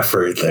an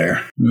effort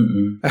there.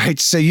 Mm-mm. All right,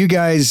 so you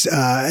guys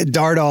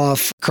dart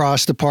off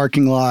across the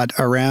parking lot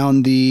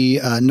around the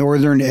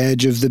northern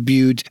edge of the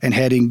butte and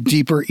heading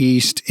deeper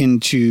east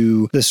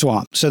into the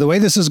swamp. So the way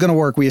this is going to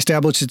work, we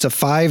established it's a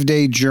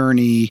 5-day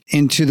journey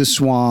into the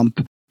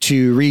swamp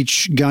to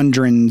reach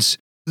Gundren's,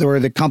 where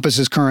the compass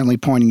is currently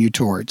pointing you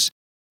towards.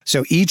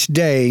 So each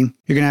day,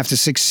 you're going to have to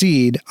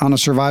succeed on a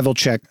survival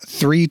check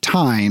 3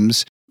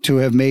 times to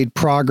have made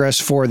progress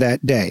for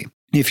that day.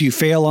 If you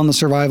fail on the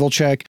survival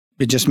check,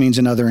 it just means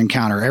another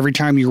encounter. Every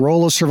time you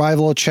roll a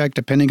survival check,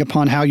 depending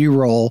upon how you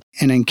roll,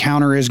 an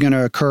encounter is going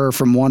to occur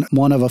from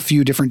one of a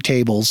few different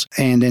tables.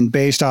 And then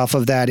based off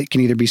of that, it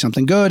can either be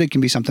something good, it can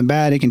be something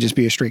bad, it can just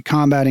be a straight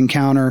combat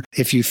encounter.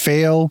 If you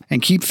fail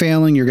and keep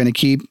failing, you're going to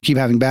keep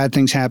having bad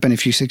things happen.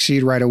 If you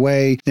succeed right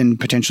away, then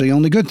potentially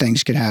only good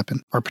things can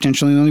happen, or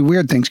potentially only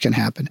weird things can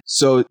happen.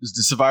 So is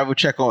the survival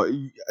check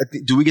on?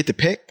 Do we get to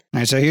pick? All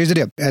right, so here's the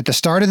deal. At the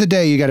start of the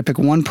day, you got to pick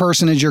one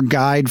person as your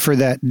guide for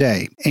that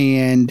day.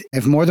 And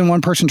if more than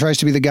one person tries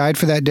to be the guide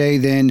for that day,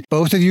 then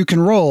both of you can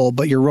roll,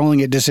 but you're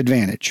rolling at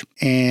disadvantage.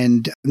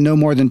 And no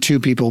more than 2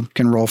 people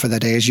can roll for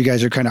that day, as you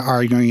guys are kind of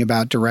arguing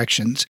about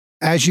directions.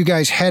 As you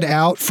guys head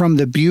out from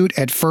the butte,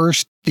 at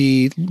first,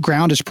 the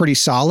ground is pretty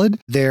solid.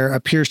 There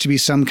appears to be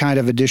some kind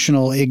of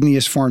additional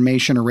igneous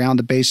formation around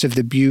the base of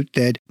the butte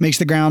that makes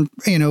the ground,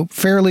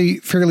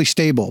 fairly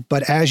stable.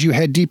 But as you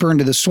head deeper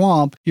into the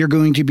swamp, you're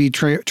going to be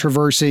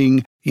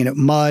traversing,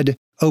 mud,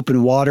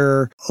 open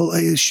water,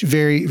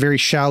 very, very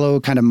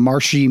shallow, kind of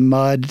marshy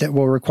mud that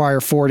will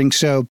require fording.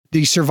 So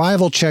the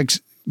survival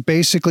checks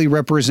basically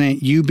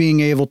represent you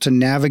being able to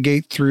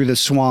navigate through the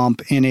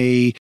swamp in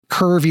a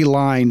curvy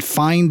line,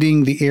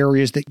 finding the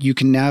areas that you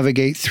can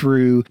navigate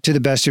through to the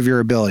best of your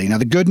ability. Now,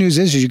 the good news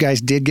is you guys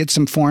did get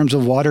some forms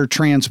of water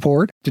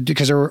transport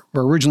because there were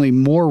originally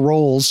more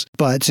rolls,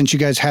 but since you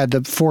guys had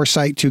the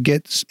foresight to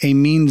get a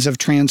means of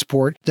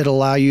transport that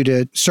allow you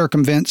to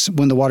circumvent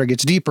when the water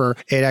gets deeper,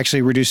 it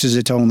actually reduces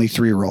it to only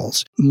 3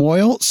 rolls.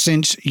 Moyle,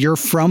 since you're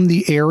from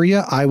the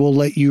area, I will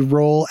let you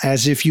roll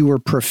as if you were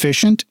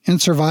proficient in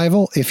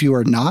survival. If you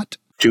are not,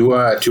 Do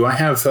I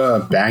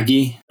have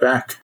Baggy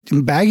back?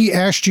 Baggy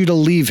asked you to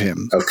leave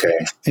him. Okay.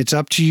 It's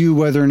up to you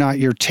whether or not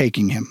you're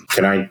taking him.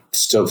 Can I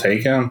still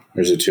take him,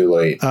 or is it too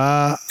late?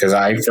 Because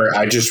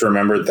I just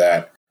remembered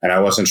that, and I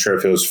wasn't sure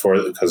if it was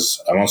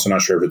because I'm also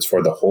not sure if it's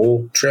for the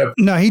whole trip.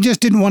 No, he just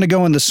didn't want to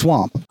go in the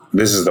swamp.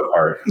 This is the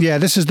part. Yeah,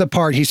 this is the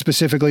part he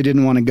specifically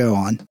didn't want to go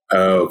on.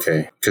 Oh,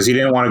 okay. Because he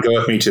didn't want to go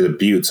with me to the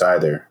buttes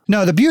either.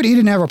 No, the butte he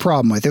didn't have a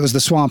problem with. It was the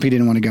swamp he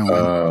didn't want to go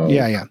Oh. in.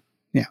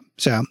 Yeah.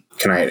 So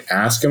Can I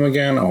ask him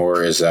again,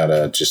 or is that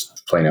a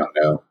just plain out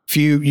no? if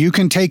you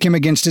can take him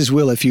against his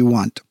will if you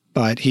want,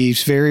 but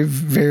he's very,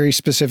 very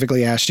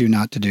specifically asked you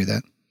not to do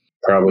that.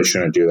 Probably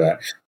shouldn't do that.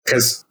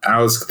 Because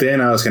I was going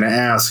to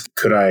ask,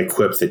 could I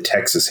equip the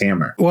Texas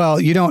hammer? Well,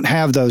 you don't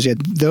have those yet.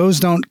 Those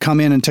don't come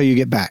in until you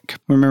get back.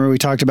 Remember we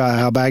talked about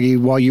how Baggy,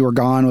 while you were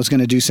gone, was going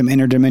to do some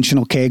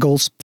interdimensional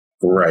kegels?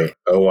 Right.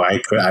 Oh,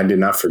 I did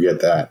not forget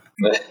that.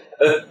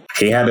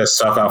 He had to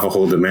suck off a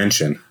whole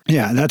dimension.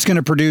 Yeah, that's going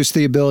to produce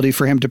the ability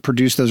for him to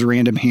produce those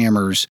random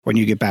hammers when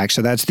you get back.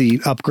 So that's the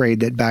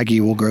upgrade that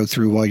Baggy will go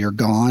through while you're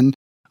gone.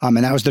 And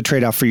that was the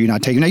trade-off for you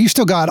not taking. Now, you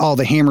still got all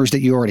the hammers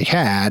that you already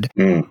had.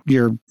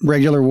 Your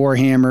regular war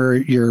hammer,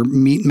 your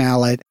meat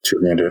mallet,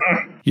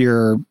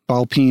 your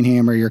ball peen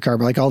hammer, your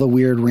carbon, like all the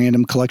weird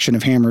random collection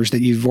of hammers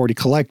that you've already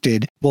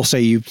collected. We'll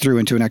say you threw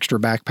into an extra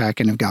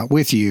backpack and have got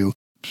with you.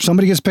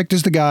 Somebody gets picked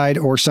as the guide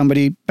or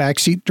somebody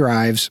backseat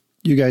drives.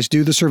 You guys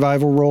do the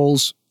survival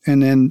rolls,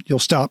 and then you'll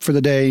stop for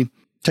the day,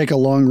 take a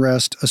long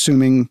rest,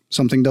 assuming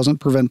something doesn't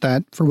prevent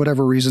that for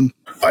whatever reason.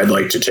 I'd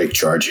like to take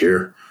charge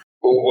here.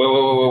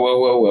 Whoa.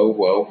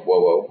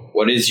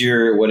 What is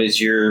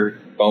your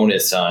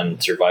bonus on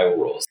survival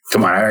rolls?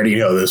 Come on, I already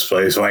know this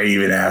place. Why are you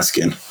even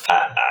asking?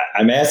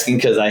 I'm asking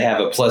because I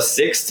have a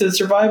 +6 to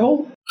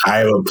survival. I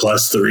have a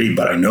 +3,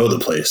 but I know the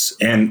place.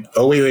 And,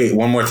 wait,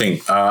 one more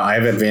thing. I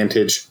have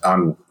advantage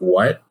on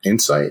what?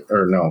 Insight?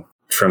 Or no?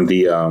 From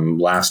the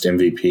last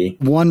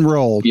MVP? One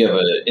roll. You have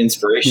an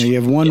inspiration. Yeah, you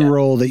have one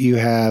roll that you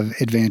have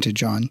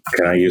advantage on.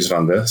 Can I use it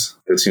on this?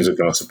 It seems like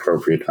the most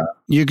appropriate time.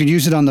 You could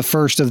use it on the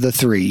first of the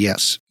three,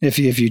 yes, if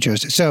you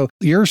chose it. So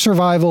your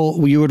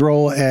survival, you would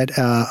roll at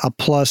a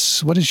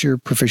plus, what is your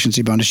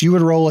proficiency bonus? You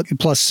would roll at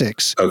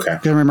 +6. Okay.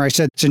 Because remember, I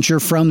said since you're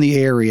from the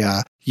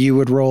area, you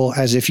would roll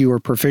as if you were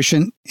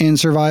proficient in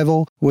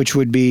survival, which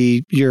would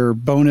be your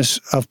bonus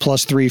of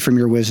 +3 from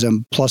your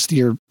wisdom plus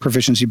your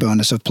proficiency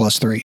bonus of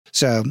 +3.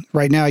 So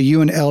right now,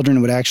 you and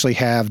Eldrin would actually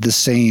have the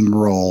same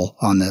roll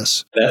on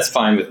this. That's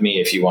fine with me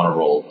if you want to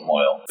roll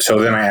Moyle. So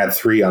then I add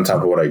 3 on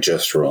top of what I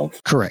just rolled.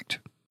 Correct.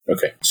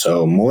 Okay.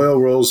 So Moyle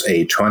rolls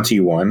a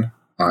 21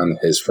 on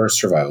his first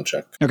survival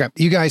check. Okay.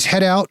 You guys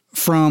head out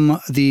from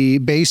the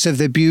base of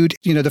the butte.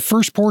 You know, the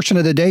first portion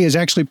of the day is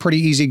actually pretty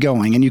easy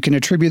going, and you can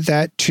attribute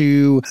that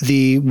to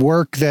the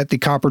work that the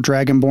Copper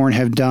Dragonborn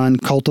have done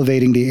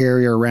cultivating the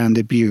area around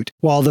the butte.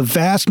 While the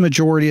vast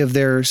majority of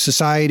their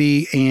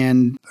society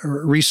and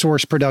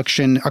resource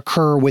production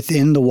occur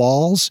within the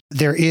walls,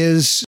 there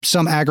is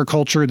some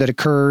agriculture that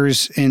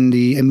occurs in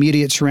the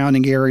immediate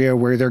surrounding area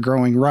where they're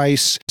growing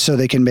rice so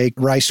they can make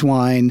rice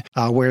wine,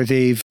 where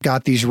they've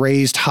got these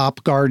raised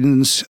hop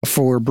gardens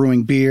for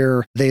brewing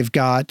beer. They've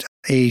got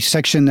a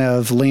section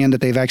of land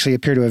that they've actually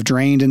appear to have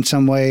drained in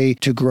some way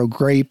to grow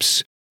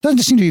grapes. Doesn't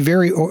seem to be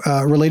very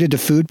related to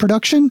food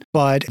production,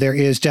 but there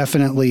is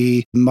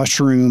definitely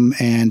mushroom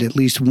and at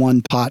least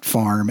one pot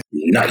farm.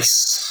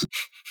 Nice.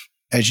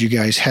 As you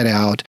guys head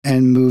out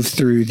and move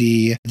through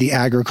the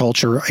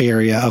agriculture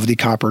area of the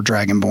Copper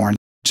Dragonborn.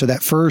 So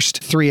that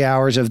first 3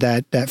 hours of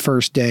that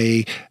first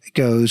day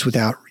goes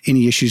without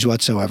any issues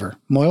whatsoever.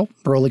 Moyle,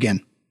 roll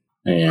again.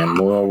 And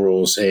Moyle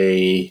rolls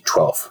a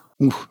 12.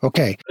 Ooh,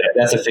 okay.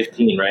 That's a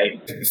 15,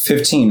 right?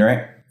 15,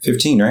 right?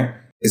 15, right?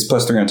 It's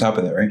 +3 on top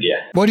of that, right? Yeah.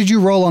 What did you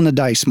roll on the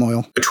dice,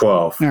 Moyle? A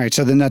 12. All right,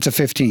 so then that's a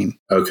 15.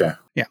 Okay.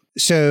 Yeah.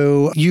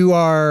 So you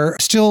are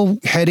still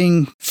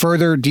heading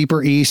further,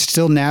 deeper east,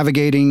 still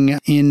navigating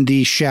in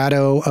the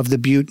shadow of the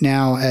butte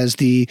now as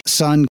the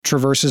sun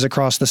traverses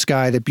across the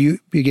sky. The butte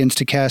begins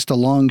to cast a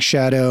long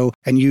shadow,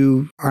 and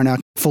you are now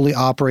fully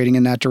operating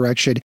in that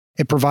direction.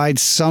 It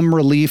provides some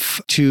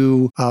relief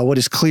to what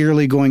is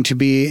clearly going to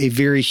be a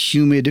very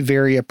humid,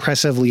 very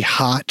oppressively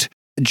hot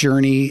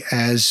journey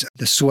as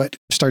the sweat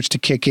starts to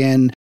kick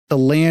in. The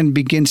land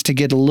begins to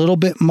get a little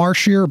bit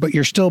marshier, but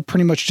you're still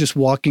pretty much just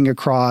walking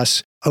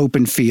across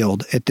open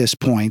field at this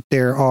point.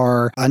 There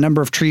are a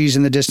number of trees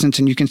in the distance,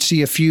 and you can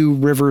see a few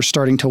rivers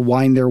starting to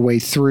wind their way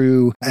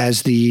through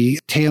as the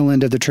tail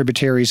end of the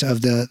tributaries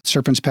of the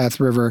Serpent's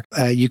Path River.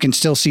 You can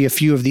still see a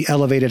few of the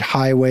elevated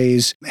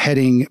highways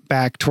heading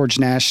back towards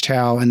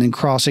Nashtow and then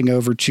crossing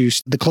over to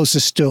the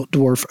closest Stilt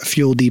Dwarf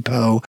fuel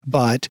depot.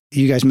 But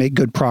you guys make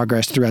good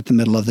progress throughout the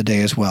middle of the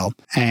day as well.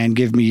 And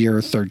give me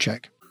your third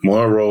check.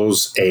 Moyle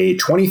rolls a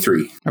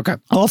 23. Okay.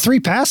 All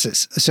 3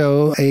 passes.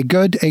 So a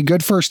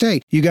good first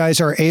day. You guys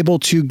are able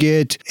to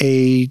get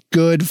a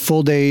good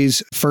full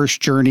day's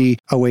first journey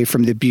away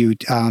from the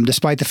butte.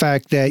 Despite the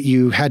fact that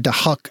you had to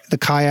huck the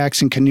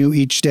kayaks and canoe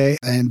each day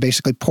and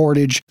basically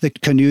portage the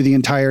canoe the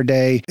entire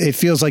day, it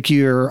feels like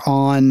you're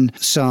on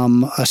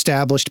some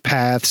established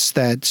paths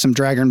that some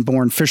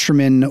Dragonborn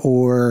fishermen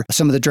or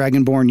some of the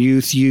Dragonborn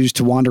youth used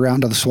to wander out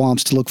into the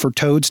swamps to look for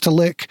toads to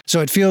lick. So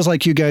it feels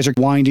like you guys are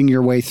winding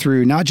your way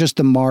through not not just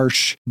the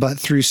marsh, but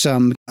through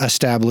some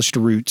established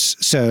routes.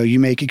 So you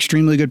make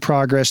extremely good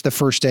progress the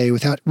first day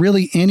without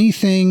really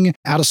anything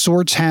out of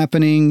sorts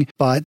happening,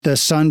 but the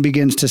sun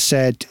begins to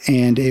set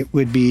and it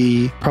would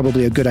be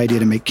probably a good idea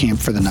to make camp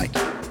for the night.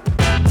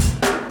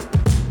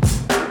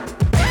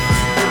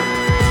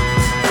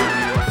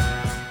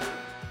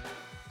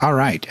 All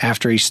right,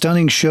 after a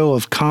stunning show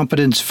of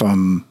competence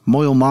from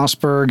Moyle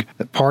Mossberg,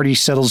 the party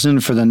settles in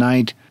for the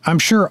night. I'm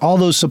sure all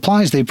those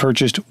supplies they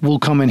purchased will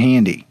come in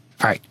handy.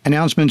 All right,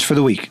 announcements for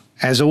the week.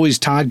 As always,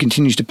 Todd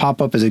continues to pop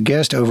up as a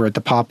guest over at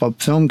the Pop-Up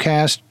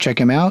Filmcast. Check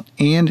him out.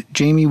 And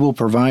Jamie will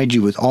provide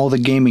you with all the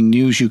gaming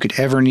news you could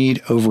ever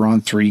need over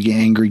on 3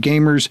 Angry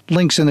Gamers.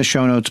 Links in the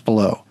show notes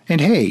below. And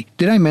hey,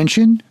 did I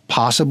mention,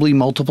 possibly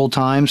multiple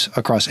times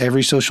across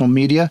every social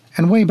media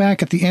and way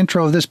back at the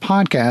intro of this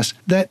podcast,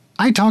 that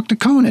I talked to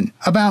Conan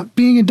about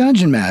being a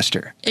dungeon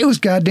master? It was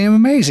goddamn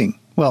amazing.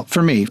 Well,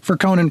 for me. For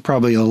Conan,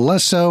 probably a little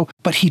less so,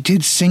 but he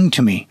did sing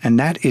to me, and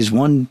that is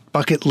one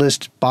bucket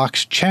list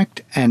box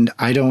checked, and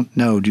I don't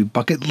know, do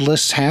bucket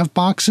lists have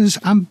boxes?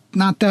 I'm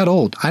not that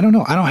old. I don't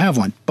know. I don't have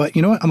one, but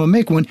you know what? I'm going to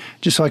make one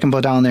just so I can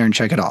go down there and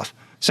check it off.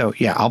 So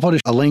yeah, I'll put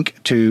a link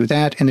to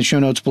that in the show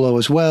notes below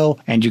as well,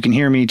 and you can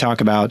hear me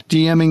talk about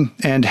DMing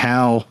and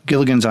how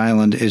Gilligan's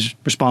Island is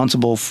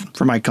responsible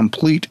for my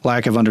complete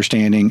lack of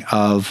understanding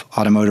of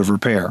automotive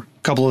repair.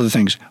 Couple other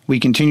things. We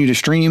continue to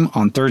stream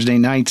on Thursday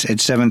nights at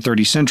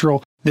 7:30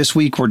 Central. This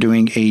week, we're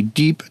doing a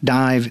deep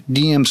dive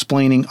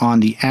DM-splaining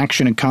on the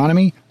action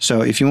economy.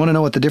 So if you want to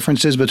know what the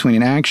difference is between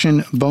an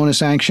action,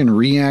 bonus action,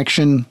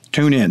 reaction,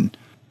 tune in.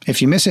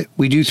 If you miss it,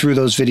 we do throw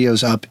those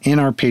videos up in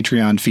our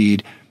Patreon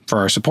feed for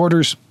our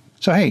supporters.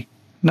 So hey,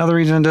 another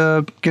reason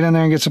to get in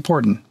there and get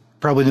supporting.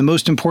 Probably the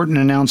most important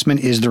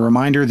announcement is the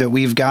reminder that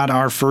we've got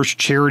our first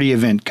charity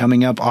event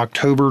coming up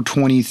October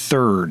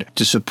 23rd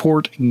to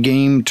support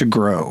Game to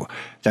Grow.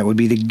 That would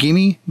be the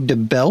Gimme the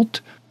Belt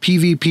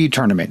PvP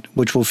tournament,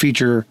 which will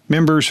feature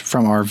members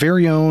from our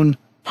very own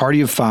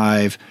Party of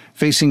 5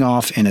 facing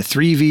off in a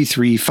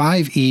 3v3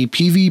 5e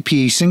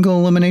PvP single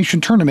elimination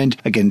tournament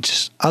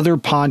against other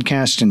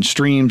podcasts and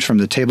streams from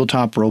the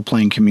tabletop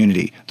role-playing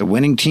community. The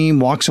winning team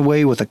walks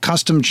away with a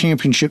custom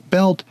championship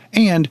belt,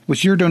 and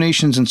with your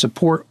donations and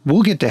support,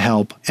 we'll get to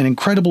help an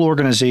incredible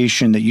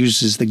organization that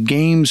uses the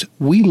games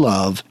we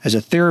love as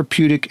a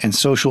therapeutic and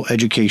social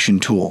education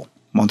tool.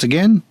 Once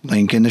again,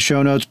 link in the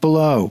show notes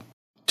below.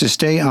 To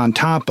stay on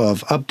top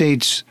of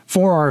updates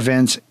for our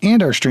events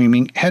and our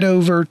streaming, head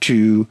over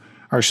to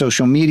our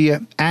social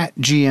media at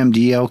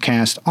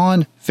GMDLcast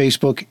on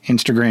Facebook,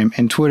 Instagram,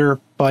 and Twitter,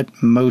 but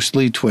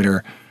mostly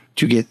Twitter,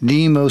 to get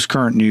the most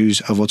current news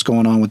of what's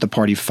going on with the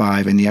Party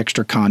 5 and the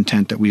extra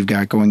content that we've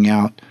got going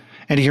out,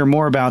 and to hear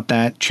more about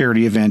that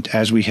charity event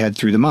as we head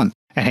through the month.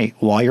 And hey,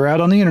 while you're out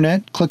on the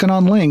internet, clicking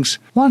on links,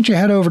 why don't you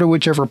head over to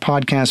whichever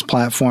podcast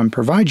platform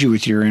provides you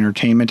with your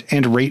entertainment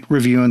and rate,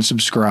 review, and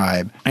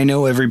subscribe. I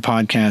know every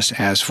podcast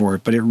asks for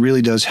it, but it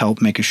really does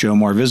help make a show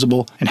more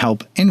visible and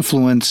help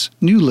influence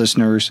new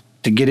listeners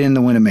to get in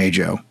the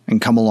Winnebago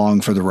and come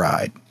along for the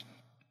ride.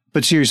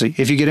 But seriously,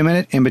 if you get a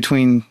minute in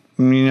between,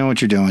 you know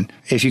what you're doing.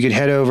 If you could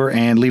head over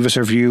and leave us a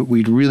review,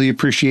 we'd really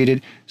appreciate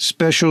it.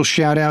 Special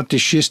shout out to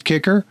Shist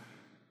Kicker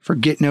for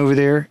getting over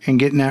there and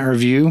getting that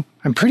review.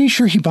 I'm pretty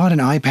sure he bought an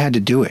iPad to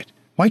do it.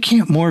 Why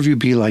can't more of you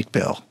be like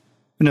Bill?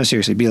 No,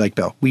 seriously, be like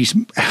Bill. We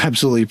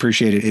absolutely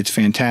appreciate it. It's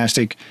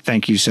fantastic.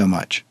 Thank you so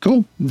much.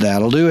 Cool.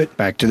 That'll do it.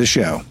 Back to the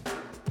show.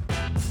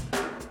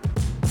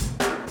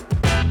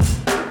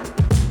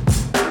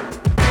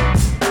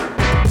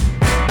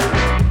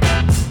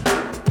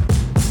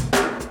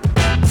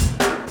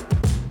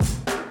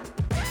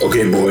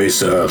 Okay,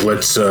 boys,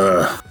 let's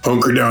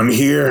hunker down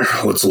here.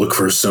 Let's look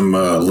for some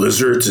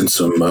lizards and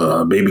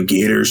some baby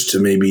gators to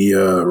maybe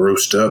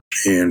roast up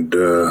and,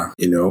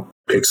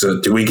 pick some.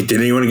 Did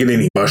anyone get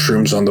any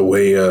mushrooms on the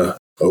way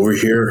over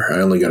here? I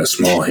only got a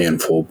small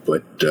handful,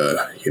 but,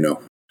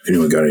 if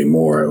anyone got any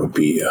more, I would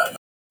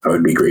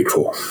be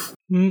grateful.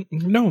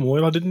 No,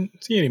 Moyle, I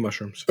didn't see any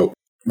mushrooms. Oh.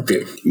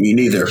 Okay, me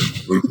neither.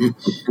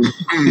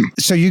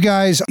 So you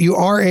guys, you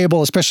are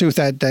able, especially with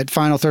that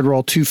final third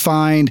roll, to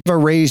find a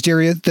raised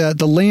area.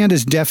 The land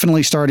is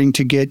definitely starting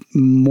to get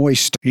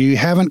moist. You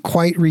haven't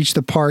quite reached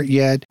the part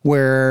yet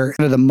where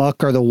the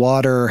muck or the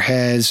water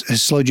has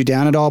slowed you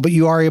down at all, but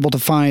you are able to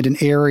find an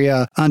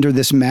area under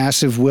this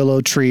massive willow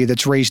tree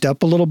that's raised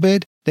up a little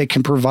bit. They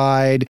can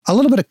provide a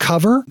little bit of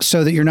cover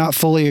so that you're not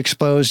fully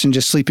exposed and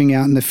just sleeping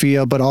out in the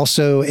field, but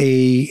also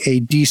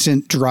a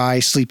decent dry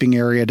sleeping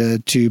area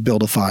to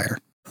build a fire.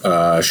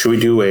 Should we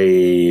do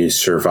a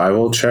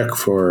survival check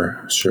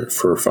for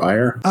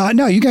fire?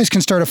 No, you guys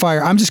can start a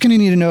fire. I'm just going to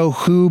need to know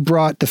who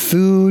brought the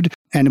food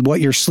and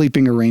what your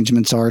sleeping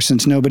arrangements are,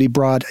 since nobody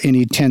brought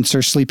any tents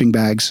or sleeping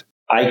bags.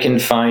 I can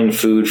find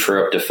food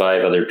for up to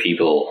 5 other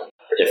people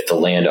if the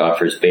land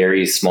offers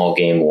berries, small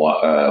game,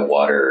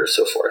 water, or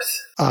so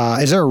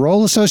forth. Is there a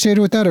role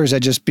associated with that, or is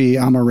that just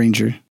I'm a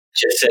ranger?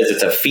 Just says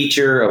it's a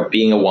feature of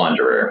being a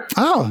wanderer.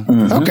 Oh,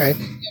 okay.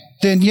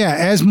 Then, yeah,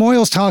 as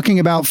Moyle's talking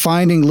about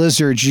finding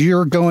lizards,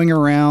 you're going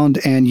around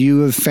and you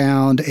have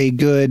found a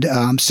good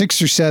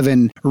 6 or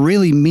 7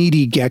 really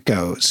meaty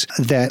geckos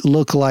that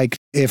look like,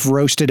 if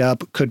roasted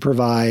up, could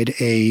provide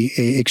a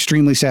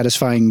extremely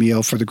satisfying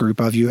meal for the group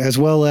of you, as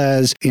well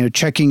as,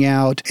 checking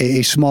out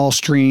a small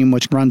stream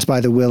which runs by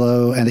the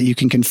willow and that you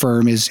can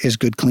confirm is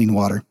good, clean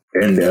water.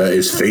 And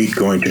is Fate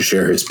going to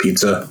share his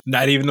pizza?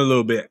 Not even a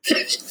little bit.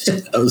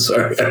 I'm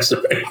sorry.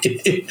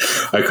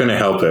 I couldn't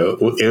help it.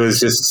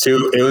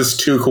 It was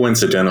too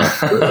coincidental.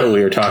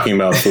 We were talking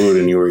about food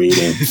and you were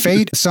eating.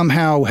 Fate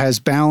somehow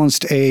has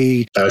balanced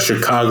a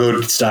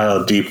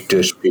Chicago-style deep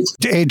dish pizza.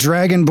 A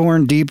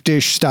Dragonborn deep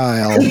dish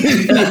style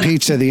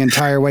pizza the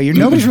entire way.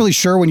 Nobody's really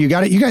sure when you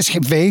got it. You guys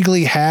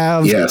vaguely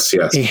have yes.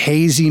 a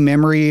hazy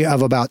memory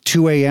of about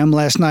 2 a.m.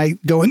 last night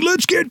going,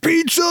 let's get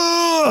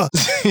pizza!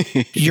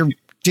 You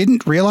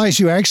didn't realize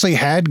you actually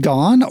had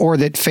gone, or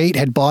that Fate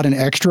had bought an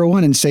extra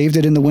one and saved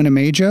it in the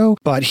Winnebago,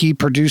 but he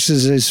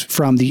produces this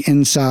from the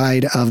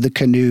inside of the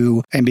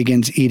canoe and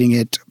begins eating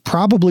it,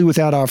 probably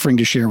without offering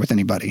to share with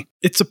anybody.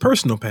 It's a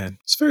personal pan.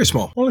 It's very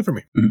small, only for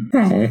me.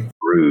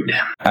 Rude.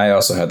 I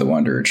also had the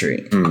Wanderer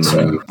trait.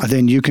 So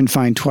Then you can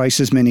find twice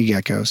as many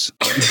geckos.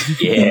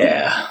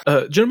 Yeah.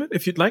 Gentlemen,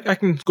 if you'd like, I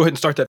can go ahead and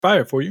start that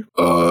fire for you.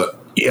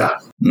 Yeah.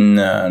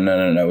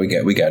 No.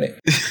 We got it.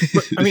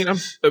 But, I mean, I'm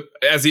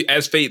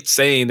as Fate's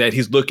saying that,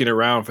 he's looking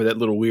around for that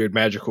little weird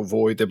magical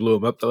void that blew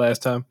him up the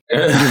last time.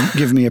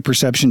 Give me a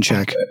perception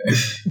check.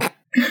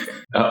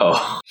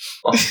 Uh-oh.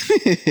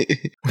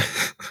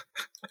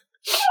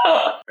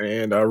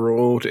 And I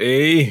rolled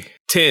a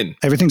 10.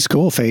 Everything's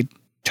cool, Fate.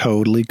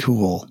 Totally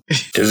cool.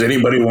 Does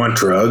anybody want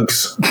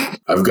drugs?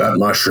 I've got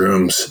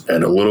mushrooms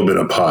and a little bit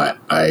of pot.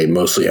 I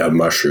mostly have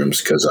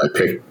mushrooms because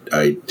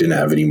I didn't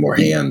have any more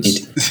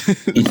hands.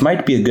 It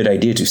might be a good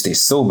idea to stay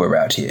sober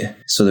out here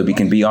so that we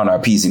can be on our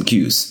P's and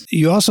Q's.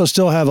 You also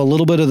still have a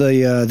little bit of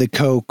the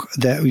coke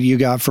that you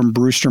got from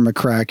Brewster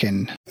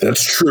McCracken.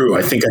 That's true.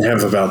 I think I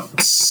have about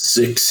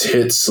 6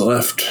 hits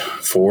left.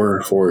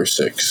 4 or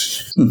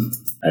 6.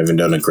 I haven't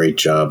done a great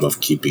job of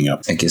keeping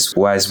up. I guess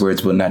wise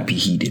words will not be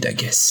heeded, I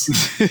guess.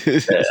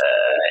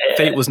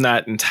 Fate was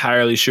not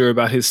entirely sure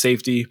about his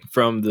safety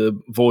from the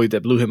void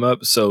that blew him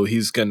up, so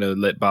he's going to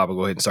let Baba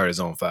go ahead and start his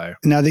own fire.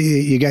 Now that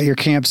you got your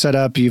camp set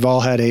up, you've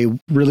all had a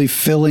really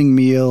filling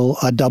meal,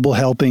 a double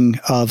helping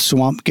of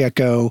swamp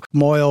gecko.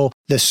 Moyle,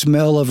 the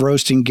smell of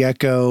roasting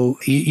gecko,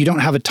 you don't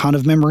have a ton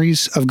of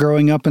memories of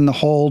growing up in the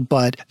hold,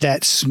 but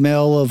that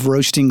smell of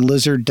roasting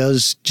lizard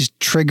does just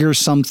trigger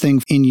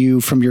something in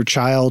you from your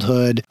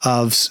childhood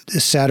of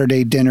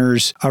Saturday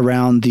dinners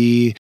around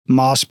the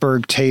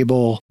Mossberg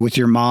table with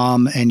your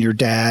mom and your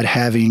dad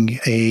having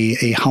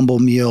a humble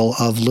meal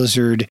of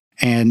lizard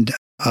and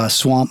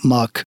swamp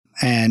muck.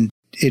 And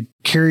it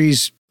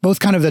carries both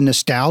kind of a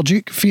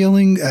nostalgic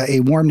feeling, a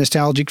warm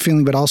nostalgic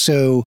feeling, but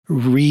also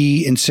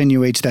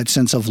re-insinuates that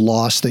sense of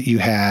loss that you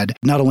had,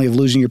 not only of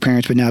losing your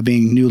parents, but now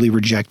being newly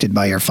rejected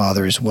by your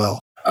father as well.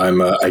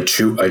 I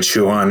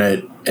chew on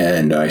it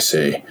and I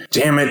say,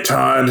 "Damn it,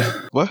 Todd!"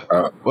 What?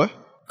 What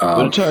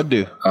did Todd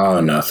do? Oh,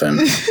 nothing.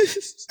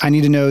 I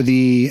need to know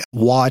the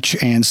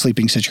watch and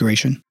sleeping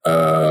situation.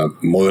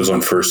 Moyle's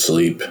on first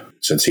sleep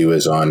since he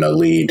was on a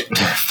lead.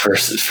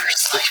 First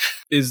sleep.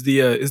 Is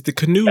the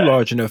canoe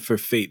large enough for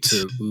Fate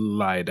to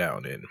lie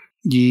down in?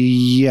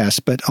 Yes,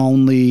 but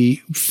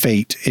only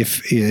Fate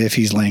if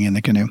he's laying in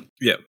the canoe.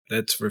 Yep,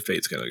 that's where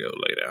Fate's gonna go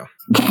lay down.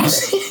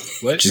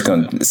 What? Just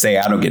gonna say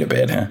I don't get a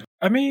bed, huh?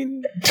 I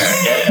mean,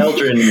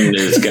 Eldrin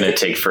is going to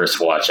take first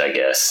watch, I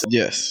guess.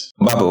 Yes.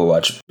 Baba will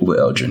watch with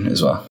Eldrin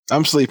as well.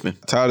 I'm sleeping.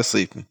 Todd is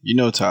sleeping. You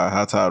know Todd,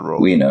 how Todd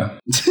rolls. We know.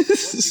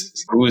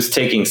 Who's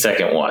taking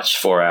second watch?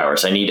 4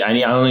 hours. I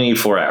only need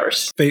 4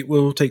 hours. Fate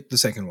will take the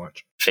second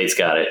watch. Fate's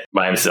got it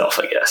by himself,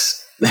 I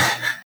guess.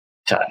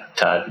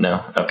 Todd,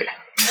 no? Okay.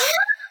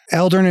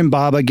 Eldrin and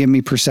Baba give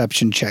me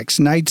perception checks.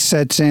 Night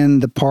sets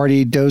in, the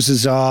party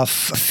dozes off,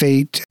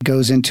 Fate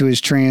goes into his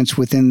trance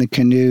within the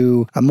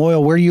canoe.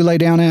 Moyle, where do you lay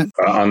down at?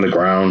 On the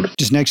ground.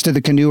 Just next to the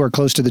canoe or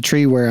close to the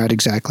tree? Where at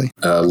exactly?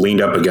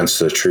 Leaned up against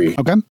the tree.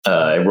 Okay.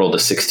 I rolled a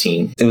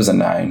 16. It was a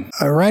 9.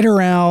 Right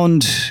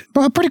around,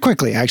 well, pretty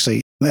quickly,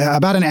 actually.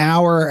 About an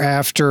hour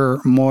after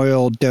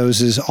Moyle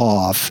dozes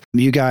off,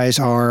 you guys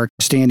are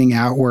standing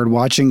outward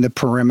watching the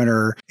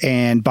perimeter,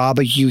 and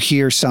Baba, you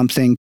hear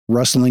something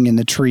rustling in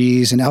the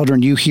trees, and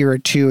Eldrin, you hear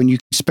it too, and you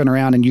spin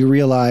around and you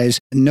realize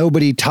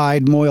nobody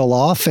tied Moyle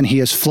off, and he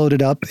has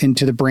floated up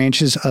into the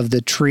branches of the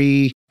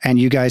tree, and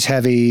you guys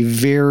have a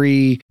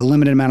very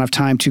limited amount of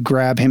time to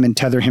grab him and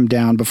tether him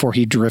down before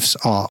he drifts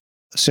off.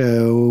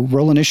 So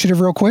roll initiative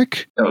real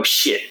quick. Oh,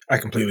 shit. I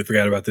completely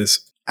forgot about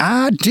this.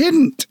 I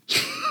didn't.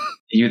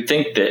 You'd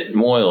think that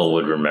Moyle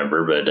would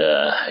remember, but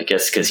I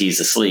guess because he's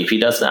asleep, he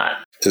does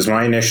not. Does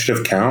my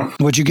initiative count?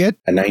 What'd you get?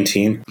 A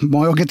 19?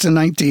 Moyle gets a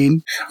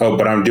 19. Oh,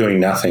 but I'm doing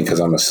nothing because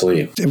I'm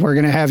asleep. We're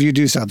going to have you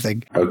do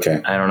something.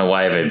 Okay. I don't know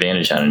why I have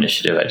advantage on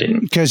initiative. I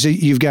didn't. Because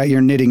you've got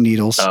your knitting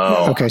needles.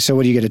 Oh. Okay, so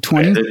what do you get, a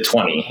 20? The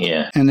 20,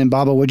 yeah. And then,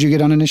 Baba, what'd you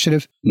get on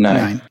initiative?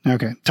 9.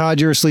 Okay.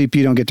 Todd, you're asleep.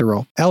 You don't get to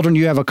roll. Eldrin,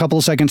 you have a couple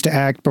of seconds to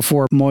act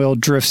before Moyle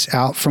drifts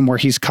out from where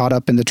he's caught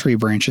up in the tree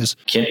branches.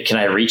 Can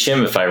I reach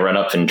him if I run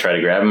up and try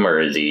to grab him, or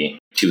is he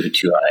too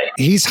high?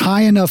 He's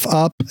high enough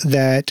up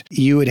that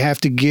you would have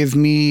to give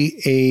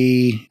me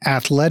a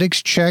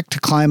athletics check to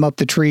climb up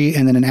the tree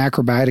and then an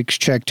acrobatics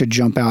check to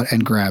jump out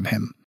and grab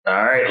him.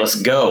 All right,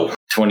 let's go.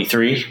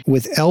 23.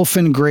 With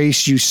elfin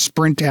grace, you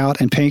sprint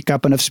out and pick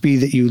up enough speed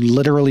that you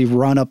literally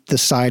run up the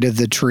side of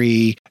the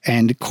tree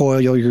and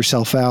coil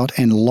yourself out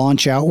and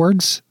launch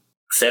outwards.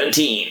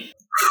 17.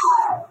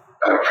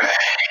 All right.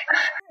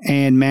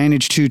 And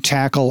manage to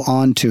tackle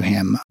onto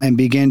him and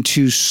begin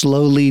to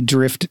slowly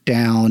drift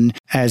down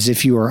as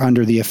if you are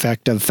under the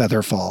effect of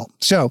featherfall.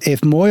 So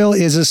if Moyle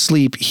is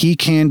asleep, he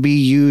can be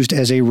used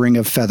as a ring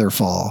of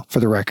featherfall, for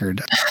the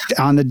record.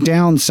 On the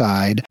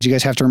downside, you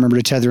guys have to remember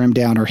to tether him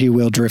down or he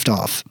will drift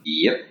off.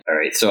 Yep. All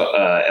right, so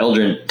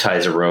Eldrin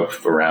ties a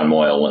rope around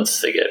Moyle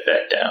once they get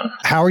back down.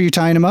 How are you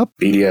tying him up?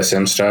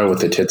 BDSM style with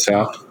the tits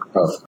out?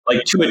 Oh.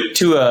 Like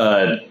to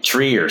a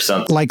tree or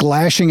something. Like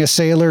lashing a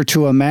sailor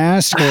to a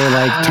mast or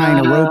like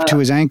tying a rope to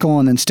his ankle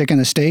and then sticking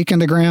a stake in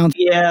the ground?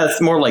 Yeah, it's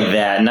more like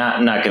that.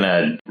 Not going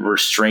to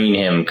restrain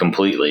him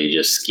completely,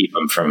 just keep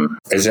him from...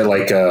 Is it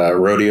like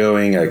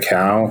rodeoing a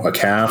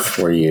calf,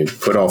 where you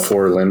put all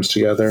 4 limbs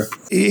together?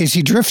 Is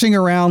he drifting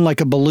around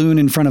like a balloon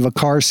in front of a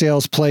car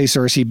sales place,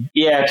 or is he...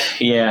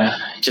 Yeah,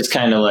 just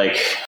kind of like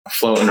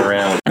floating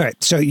around. All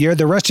right, so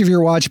the rest of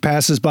your watch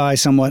passes by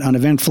somewhat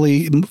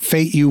uneventfully.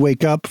 Fate, you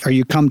wake up, or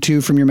you come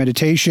to from your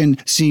meditation,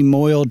 see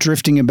Moyle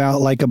drifting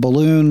about like a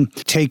balloon,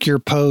 take your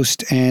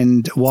post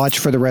and watch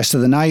for the rest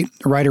of the night.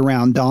 Right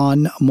around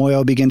dawn,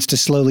 Moyle begins to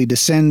slowly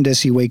descend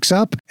as he wakes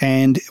up,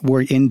 and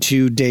we're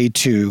into day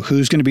 2.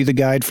 Who's going to be the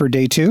guide for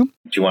day 2? Do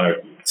you want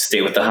to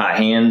stay with the hot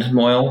hand,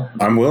 Moyle?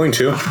 I'm willing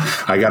to.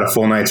 I got a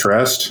full night's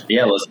rest.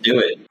 Yeah, let's do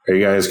it. Are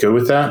you guys good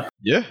with that?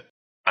 Yeah.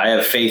 I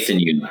have faith in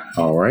you.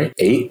 All right.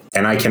 8.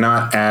 And I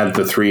cannot add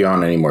the 3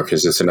 on anymore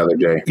because it's another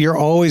day. You're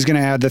always going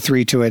to add the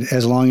 3 to it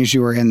as long as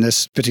you are in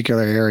this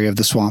particular area of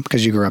the swamp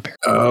because you grew up here.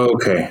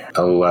 Okay.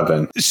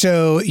 11.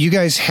 So you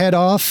guys head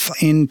off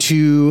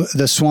into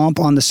the swamp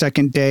on the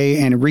second day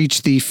and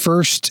reach the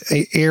first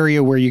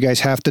area where you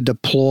guys have to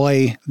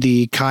deploy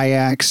the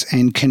kayaks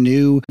and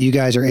canoe. You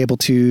guys are able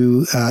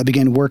to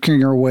begin working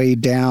your way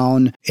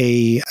down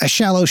a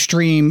shallow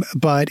stream,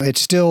 but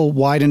it's still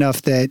wide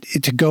enough that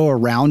to go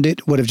around it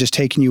would have just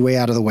taken you way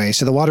out of the way.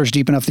 So the water's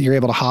deep enough that you're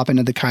able to hop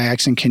into the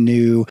kayaks and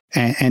canoe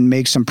and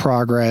make some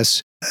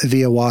progress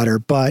via water.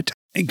 But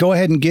go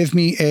ahead and give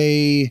me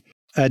a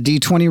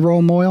D20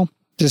 roll, Moyle.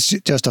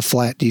 Just a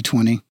flat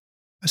D20.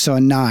 So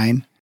a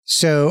 9.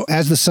 So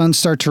as the sun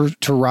starts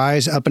to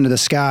rise up into the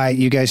sky,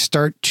 you guys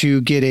start to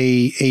get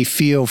a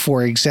feel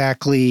for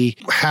exactly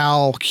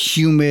how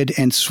humid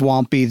and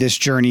swampy this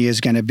journey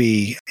is going to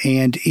be.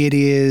 And it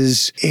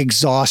is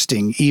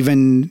exhausting,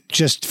 even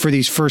just for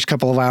these first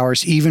couple of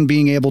hours, even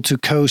being able to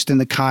coast in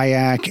the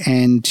kayak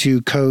and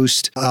to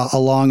coast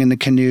along in the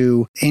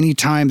canoe.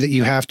 Anytime that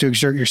you have to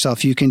exert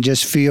yourself, you can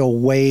just feel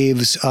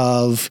waves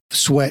of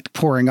sweat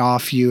pouring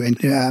off you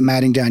and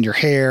matting down your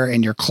hair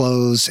and your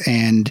clothes,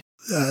 and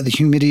the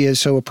humidity is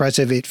so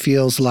oppressive, it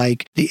feels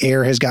like the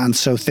air has gotten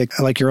so thick,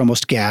 like you're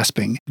almost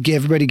gasping.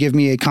 Everybody give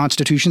me a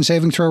Constitution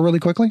saving throw really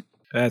quickly.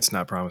 That's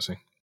not promising.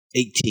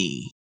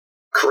 18.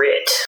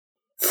 Crit.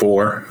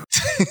 4.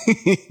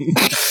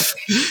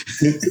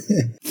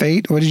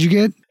 Fate, what did you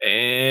get?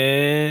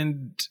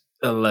 And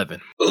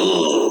 11.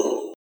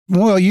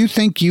 Well, you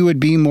think you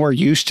would be more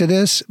used to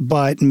this,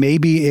 but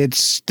maybe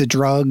it's the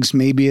drugs,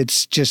 maybe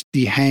it's just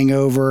the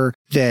hangover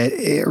that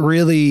it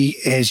really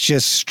has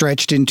just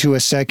stretched into a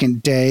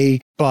second day,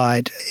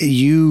 but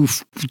you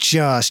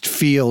just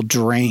feel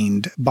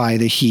drained by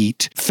the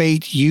heat.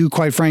 Fate, you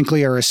quite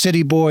frankly are a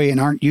city boy and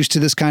aren't used to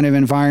this kind of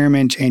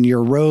environment, and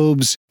your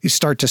robes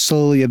start to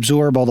slowly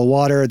absorb all the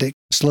water that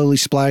slowly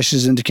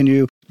splashes into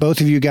canoe.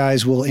 Both of you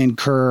guys will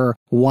incur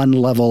 1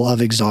 level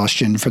of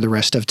exhaustion for the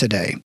rest of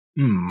today.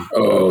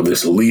 Oh,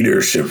 this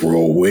leadership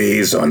role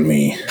weighs on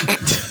me.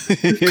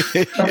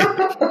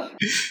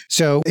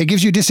 So it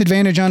gives you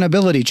disadvantage on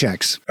ability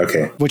checks.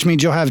 Okay. Which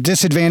means you'll have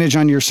disadvantage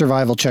on your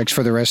survival checks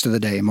for the rest of the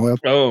day, Moyle.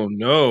 Oh,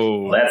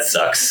 no. That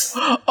sucks.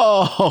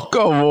 Oh,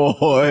 come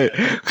on.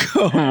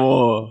 Come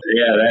on.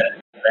 Yeah,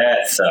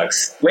 that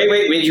sucks.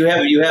 Wait. You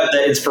have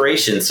the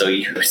inspiration, so you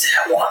use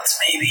that once,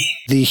 maybe.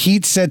 The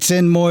heat sets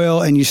in,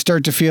 Moyle, and you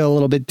start to feel a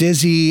little bit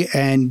dizzy,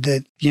 and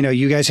that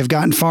you guys have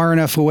gotten far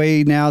enough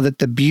away now that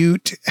the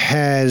butte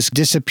has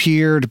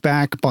disappeared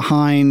back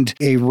behind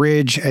a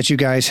ridge as you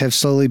guys have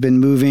slowly been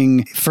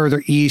moving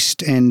further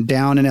east and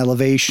down in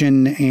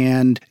elevation.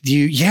 And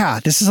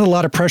this is a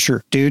lot of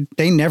pressure, dude.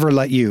 They never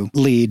let you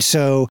lead.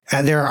 So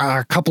there are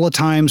a couple of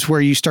times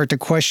where you start to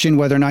question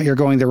whether or not you're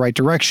going the right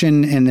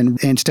direction. And then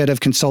instead of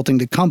consulting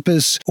the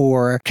compass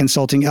or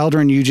consulting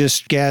Eldrin, you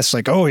just guess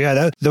like, oh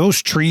yeah,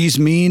 those trees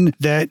mean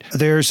that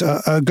there's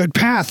a good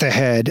path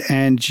ahead,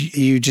 and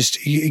you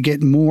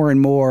get more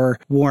and more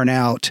worn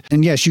out.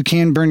 And yes, you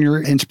can burn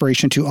your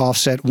inspiration to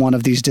offset one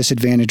of these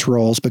disadvantage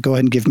rolls, but go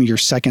ahead and give me your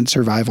second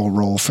survival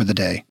roll for the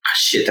day.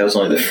 Shit, that was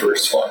only the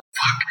first one.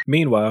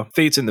 Meanwhile,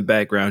 Fate's in the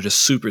background,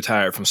 just super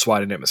tired from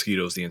swatting at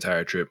mosquitoes the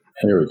entire trip.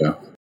 Here we go.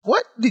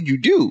 What did you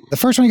do? The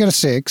first one you got a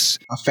 6.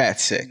 A fat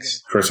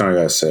 6. First one I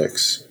got a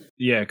 6.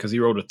 Yeah, because he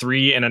rolled a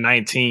 3 and a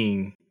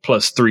 19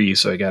 plus 3,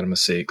 so I got him a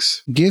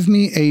 6. Give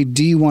me a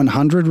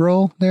D100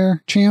 roll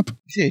there, champ.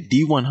 You said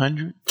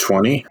D100?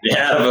 20.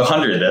 Yeah, out of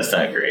 100, that's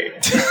not great.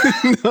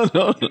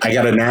 No. I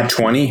got a nat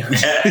 20.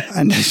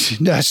 And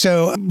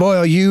so,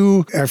 Boyle,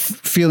 you are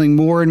feeling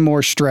more and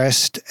more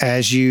stressed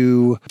as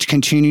you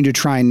continue to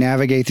try and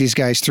navigate these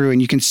guys through.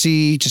 And you can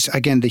see just,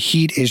 again, the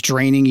heat is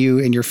draining you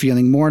and you're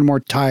feeling more and more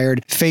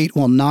tired. Fate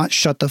will not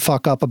shut the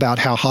fuck up about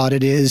how hot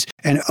it is.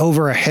 And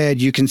over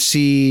ahead, you can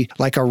see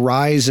like a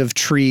rise of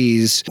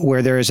trees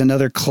where there is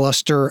another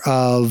cluster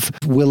of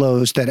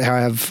willows that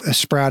have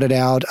sprouted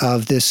out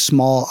of this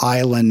small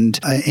island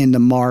in the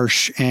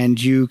marsh.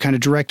 And you kind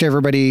of direct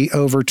everybody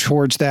over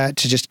towards that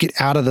to just get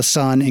out of the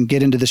sun and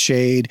get into the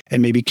shade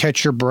and maybe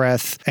catch your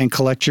breath and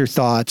collect your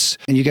thoughts.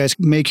 And you guys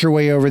make your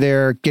way over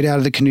there, get out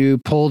of the canoe,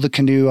 pull the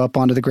canoe up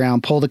onto the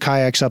ground, pull the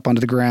kayaks up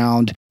onto the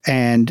ground,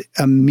 and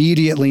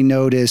immediately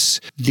notice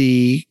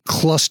the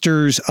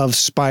clusters of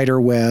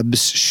spider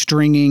webs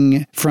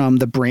stringing from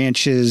the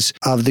branches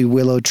of the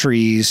willow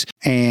trees.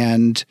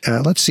 And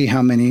let's see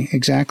how many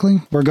exactly.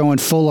 We're going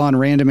full on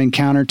random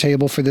encounter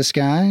table for this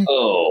guy.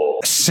 Oh.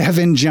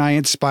 7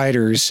 giant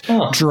spiders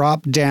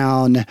drop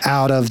down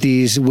out of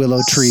these willow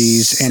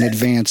trees and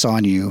advance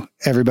on you.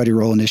 Everybody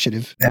roll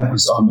initiative. That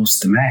was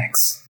almost the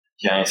max.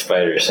 Giant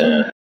spiders,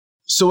 huh?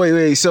 So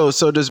wait. So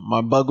does my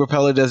bug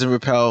repeller doesn't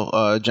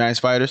repel giant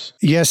spiders?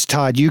 Yes,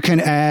 Todd, you can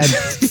add,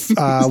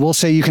 we'll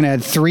say you can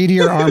add 3 to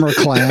your armor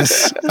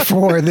class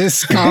for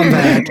this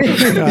combat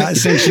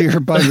since you're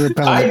bug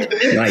repellent.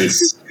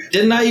 Nice.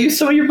 Didn't I use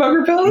some of your bug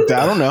repellent?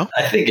 I don't know.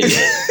 I think it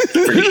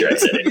did. Pretty sure I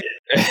said it did.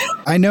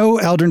 I know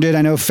Eldrin did.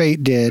 I know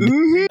Fate did.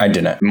 I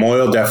didn't.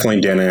 Moyle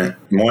definitely didn't.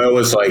 Moyle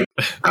was like,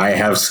 I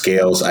have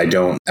scales. I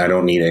don't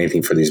need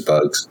anything for these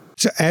bugs.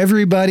 So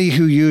everybody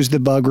who used the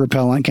bug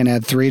repellent can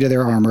add 3 to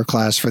their armor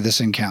class for this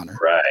encounter.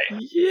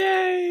 Right.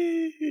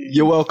 Yay!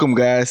 You're welcome,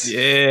 guys.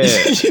 Yeah.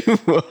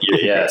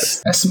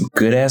 Yes. That's some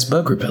good ass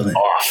bug repellent.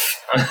 Off.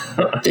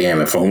 Damn,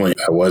 if only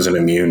I wasn't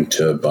immune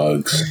to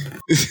bugs.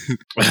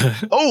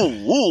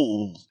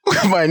 Oh,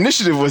 my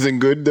initiative wasn't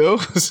good though.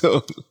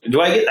 So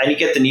I need to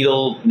get the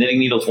knitting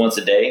needles once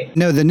a day?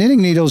 No, the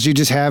knitting needles, you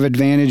just have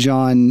advantage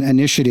on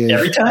initiative.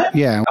 Every time?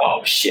 Yeah.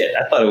 Oh, shit.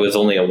 I thought it was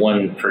only a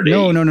 1 per day.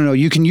 No.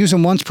 You can use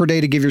them once per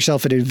day to give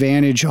yourself an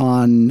advantage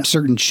on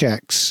certain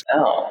checks.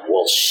 Oh,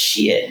 well,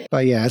 shit.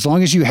 But yeah, as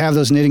long as you have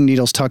those knitting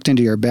needles tucked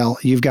into your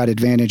belt, you've got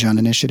advantage on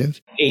initiative.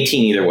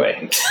 18 either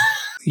way.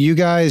 You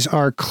guys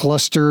are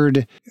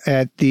clustered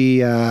at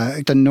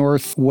the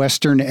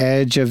northwestern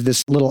edge of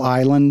this little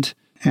island.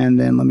 And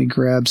then let me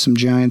grab some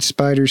giant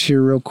spiders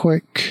here real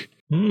quick.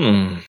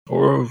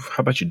 Or how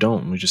about you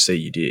don't? We just say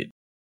you did.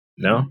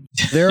 No?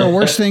 There are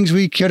worse things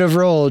we could have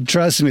rolled,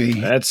 trust me.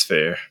 That's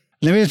fair.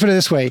 Let me just put it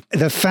this way.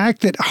 The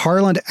fact that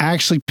Harland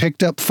actually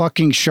picked up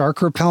fucking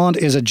shark repellent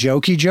is a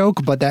jokey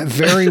joke, but that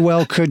very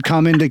well could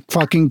come into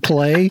fucking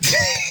play.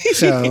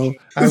 So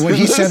when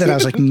he said that, I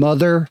was like,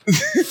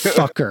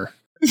 motherfucker.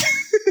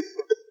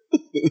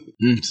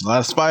 It's a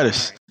lot of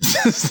spiders.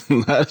 A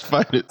lot of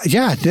spiders.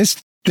 Yeah,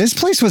 this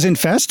place was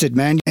infested,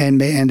 man.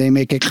 And they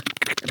make a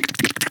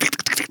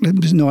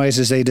noise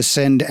as they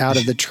descend out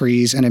of the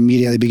trees and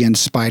immediately begin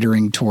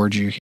spidering towards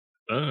you.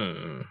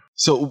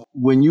 So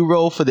when you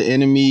roll for the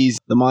enemies,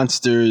 the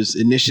monsters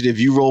initiative,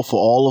 you roll for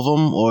all of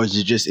them, or is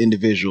it just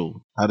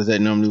individual? How does that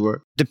normally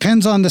work?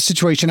 Depends on the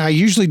situation. I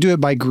usually do it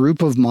by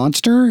group of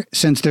monster.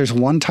 Since there's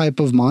one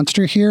type of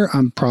monster here,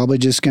 I'm probably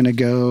just going to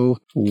go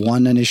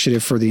 1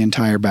 initiative for the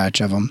entire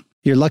batch of them.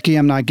 You're lucky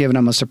I'm not giving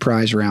them a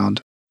surprise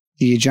round.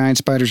 The giant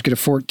spiders get a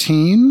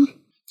 14.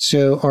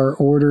 So our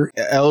order...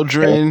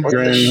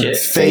 Eldrin,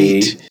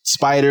 Fate,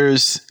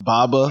 Spiders,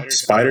 Baba.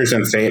 Spiders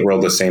and Fate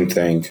roll the same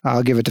thing.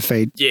 I'll give it to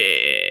Fate. Yeah.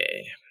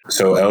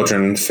 So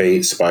Eldrin,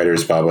 Fate,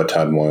 Spiders, Baba,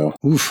 Todd, Moyle.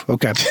 Oof,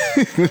 okay.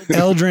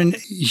 Eldrin,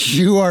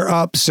 you are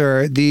up,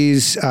 sir.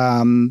 These,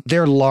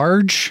 they're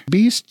large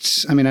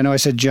beasts. I mean, I know I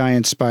said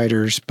giant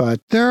spiders,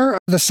 but they're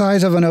the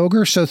size of an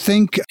ogre. So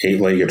think...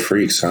 8-legged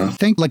freaks, huh?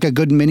 Think like a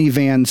good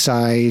minivan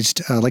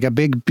sized, like a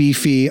big,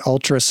 beefy,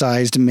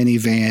 ultra-sized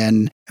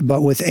minivan,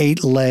 but with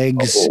 8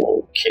 legs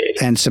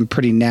and some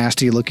pretty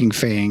nasty-looking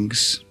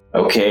fangs.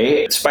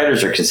 Okay.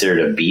 Spiders are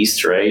considered a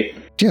beast, right?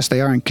 Yes, they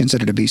are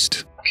considered a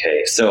beast.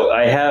 Okay, so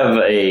I have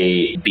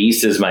a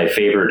beast as my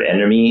favorite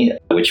enemy,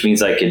 which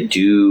means I could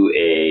do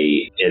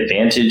a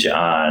advantage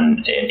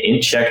on an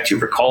int check to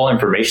recall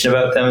information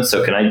about them.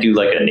 So can I do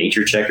like a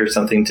nature check or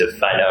something to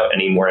find out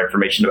any more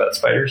information about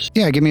spiders?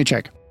 Yeah, give me a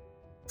check.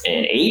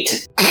 An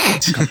 8?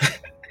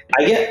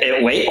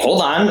 Wait,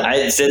 hold on.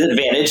 I said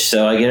advantage,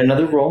 so I get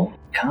another roll.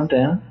 Calm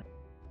down.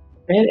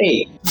 And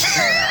 8.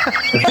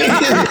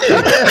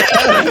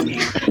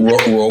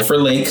 Roll for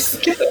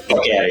length. Get the fuck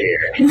out of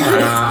here.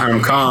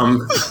 I'm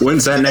calm.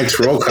 When's that next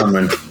roll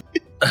coming?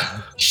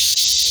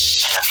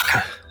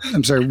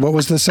 I'm sorry, what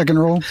was the second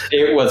roll?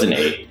 It was an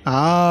 8.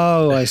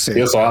 Oh, I see.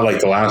 Feels a lot like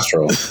the last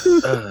roll.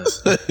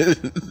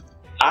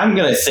 I'm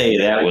going to say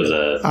that was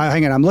a...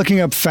 Hang on, I'm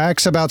looking up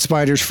facts about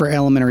spiders for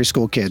elementary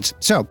school kids.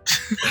 So,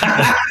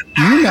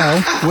 you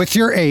know, with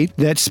your 8,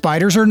 that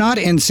spiders are not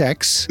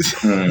insects,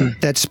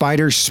 that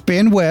spiders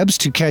spin webs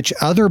to catch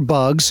other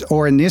bugs,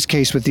 or in this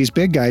case with these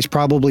big guys,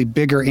 probably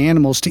bigger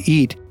animals to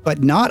eat.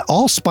 But not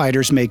all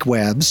spiders make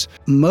webs.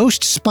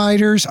 Most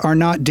spiders are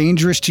not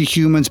dangerous to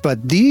humans,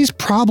 but these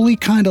probably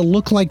kind of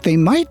look like they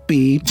might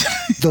be.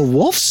 The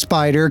wolf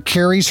spider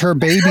carries her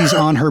babies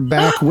on her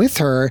back with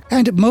her,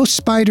 and most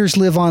spiders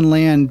live on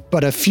land,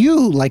 but a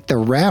few, like the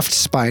raft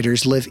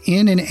spiders, live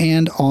in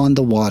and on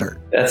the water.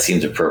 That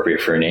seems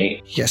appropriate for an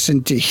 8. Yes,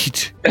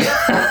 indeed.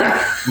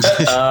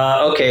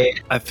 Okay.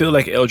 I feel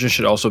like Eldrin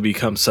should also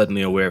become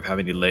suddenly aware of how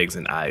many legs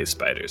and eyes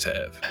spiders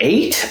have.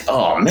 8?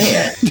 Oh,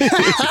 man.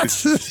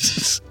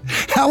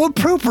 How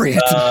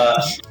appropriate.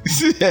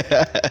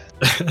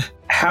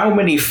 How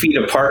many feet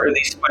apart are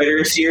these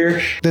spiders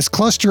here? This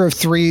cluster of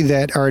 3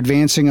 that are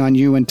advancing on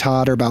you and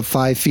Todd are about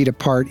 5 feet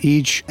apart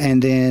each.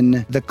 And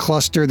then the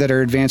cluster that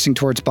are advancing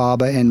towards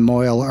Baba and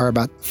Moyle are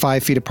about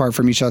 5 feet apart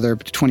from each other,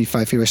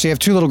 25 feet away. So you have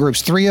 2 little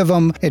groups, 3 of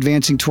them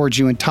advancing towards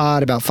you and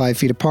Todd, about 5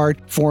 feet apart.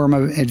 4 of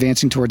them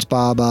advancing towards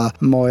Baba,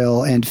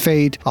 Moyle, and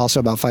Fate, also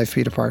about 5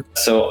 feet apart.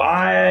 So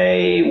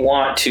I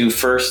want to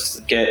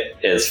first get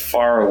as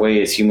far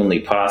away as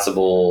humanly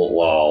possible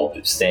while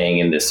staying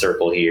in this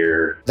circle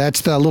here.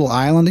 That's the little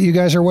island that you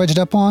guys are wedged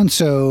up on.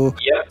 So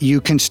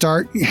you can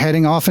start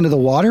heading off into the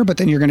water, but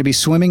then you're going to be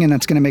swimming, and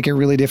that's going to make it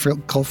really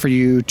difficult for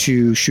you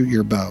to shoot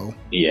your bow.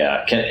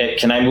 Yeah.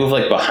 Can I move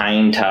like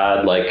behind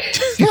Todd? Like,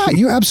 Yeah,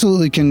 you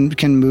absolutely can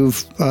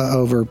move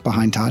over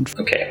behind Todd.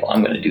 okay, well,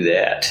 I'm going to do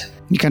that.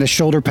 You kind of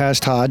shoulder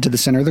past Todd to the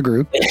center of the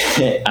group.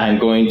 I'm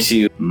going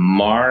to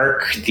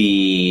mark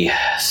the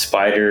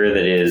spider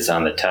that is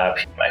on the top,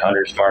 my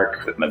hunter's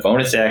mark, with my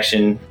bonus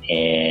action,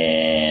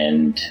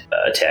 and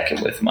attack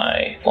him with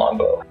my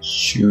longbow.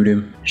 Shoot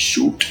him.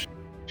 Shoot.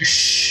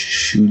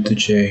 Shoot the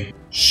J.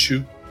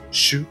 Shoot,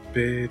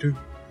 bedu,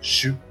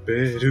 shoot,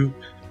 bedu.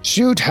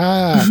 Shoot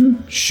her!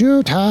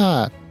 Shoot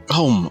her!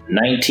 Oh,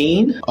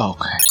 19. okay.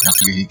 I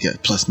forget he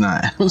got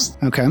 +9.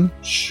 Okay.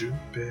 Shoot,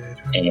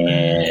 bedu.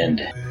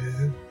 And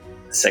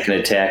second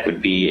attack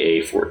would be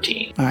a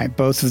 14. All right,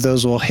 both of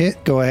those will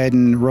hit. Go ahead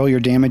and roll your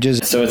damages.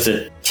 So it's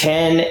a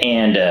 10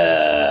 and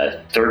a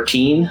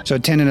 13. So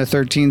 10 and a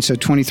 13, so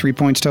 23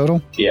 points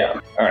total. Yeah.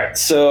 All right.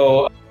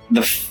 So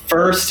the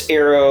first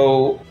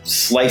arrow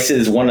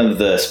slices one of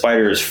the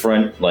spider's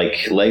front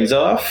legs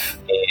off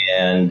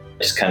and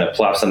just kind of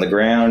plops on the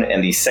ground.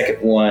 And the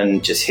second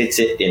one just hits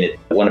it in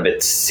one of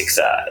its 6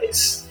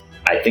 eyes.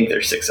 I think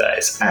there's 6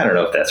 eyes. I don't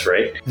know if that's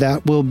right.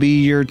 That will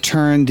be your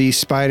turn. The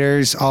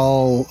spiders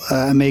all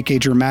make a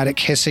dramatic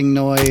hissing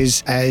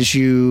noise as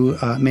you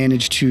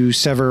manage to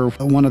sever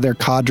one of their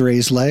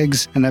cadre's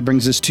legs. And that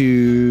brings us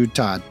to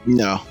Todd.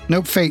 No.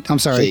 Nope, Fate. I'm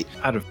sorry. Fate.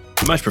 I'd have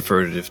much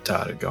preferred it if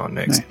Todd had gone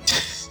next.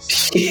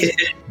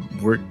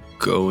 We're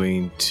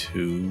going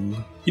to...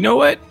 You know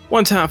what?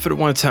 One time for the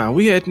one time.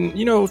 We hadn't...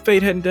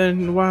 Fate hadn't done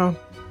it in a while.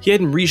 He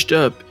hadn't reached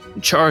up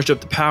and charged up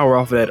the power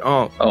off of that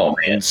Ankh. Oh,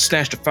 man. And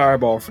snatched a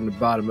fireball from the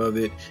bottom of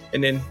it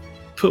and then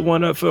put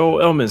one up for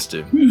old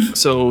Elminster.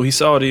 So he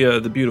saw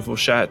the beautiful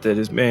shot that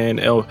his man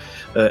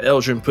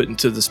Eldrin put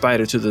into the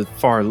spider to the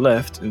far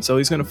left, and so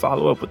he's going to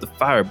follow up with the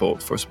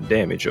firebolt for some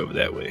damage over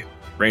that way.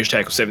 Range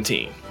tackle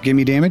 17. Give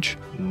me damage.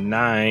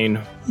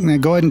 9. Now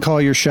go ahead and call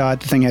your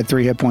shot. The thing had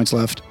 3 hit points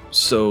left.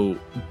 So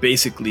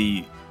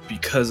basically,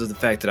 because of the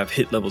fact that I've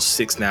hit level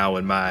 6 now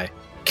and my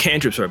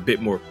cantrips are a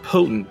bit more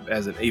potent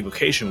as an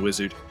evocation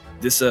wizard,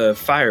 this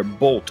fire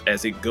bolt,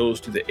 as it goes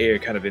through the air,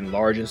 kind of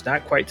enlarges,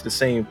 not quite to the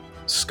same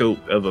scope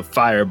of a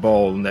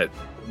fireball and that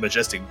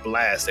majestic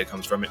blast that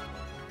comes from it,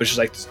 but just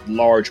like this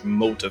large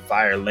mote of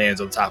fire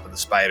lands on top of the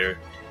spider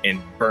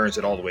and burns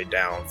it all the way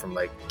down from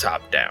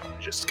top down,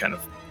 just kind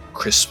of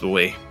crisp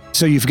away.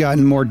 So you've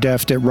gotten more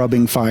deft at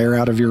rubbing fire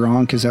out of your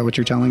Ankh. Is that what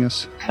you're telling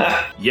us?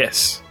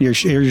 Yes. You're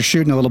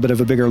shooting a little bit of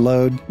a bigger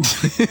load.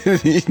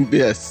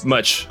 Yes.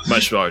 Much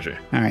larger.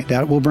 All right,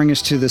 that will bring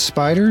us to the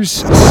spiders.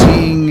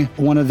 Seeing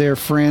one of their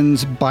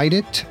friends bite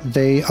it,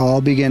 they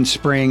all begin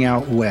spraying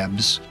out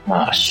webs.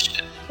 Ah,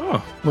 shit.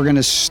 Oh, We're going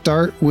to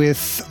start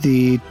with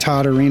the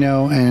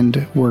Todorino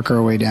and work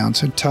our way down.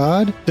 So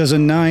Todd, does a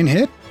 9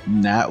 hit?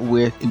 Not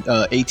with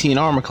 18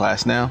 armor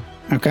class now.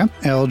 Okay.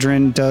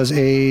 Eldrin does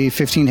a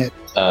 15 hit.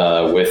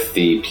 With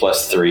the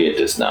 +3, it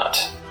does not.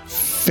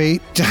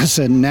 Fate does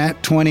a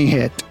nat 20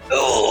 hit.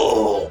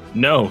 Oh.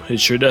 no, it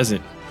sure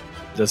doesn't.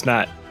 Does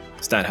not.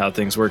 It's not how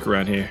things work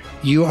around here.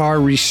 You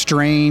are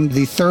restrained.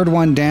 The third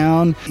one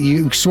down,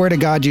 you swear to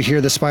God you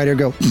hear the spider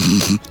go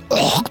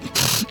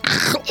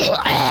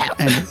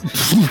and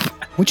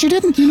Which you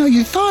didn't,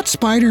 you thought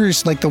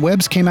spiders, like the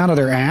webs came out of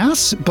their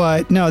ass,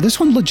 but no, this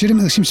one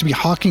legitimately seems to be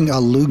hawking a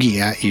loogie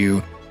at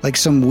you. Like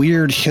some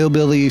weird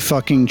hillbilly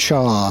fucking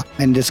chaw,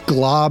 and this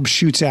glob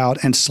shoots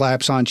out and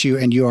slaps onto you,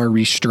 and you are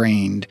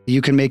restrained.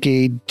 You can make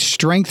a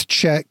strength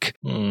check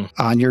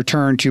on your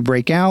turn to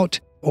break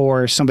out,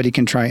 or somebody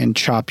can try and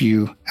chop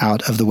you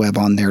out of the web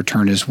on their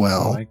turn as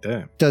well. I like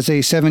that. Does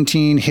a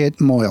 17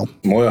 hit Moyle?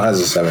 Moyle has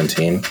a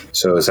 17.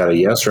 So is that a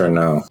yes or a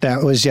no?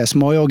 That was yes.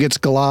 Moyle gets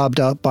globbed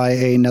up by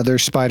another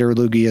spider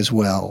loogie as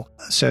well.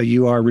 So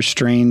you are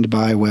restrained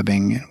by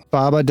webbing.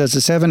 Baba, does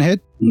a 7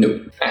 hit?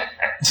 Nope.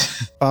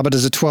 Baba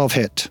does a 12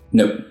 hit.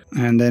 Nope.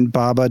 And then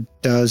Baba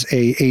does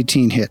a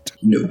 18 hit.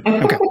 Nope.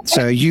 Okay.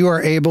 So you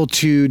are able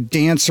to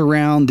dance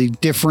around the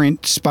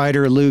different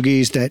spider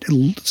loogies that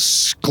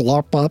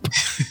sklop up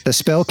the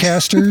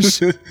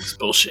spellcasters. It's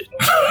bullshit.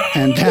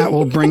 And that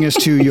will bring us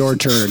to your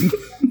turn.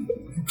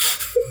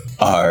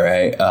 All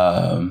right.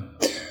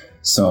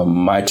 So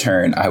my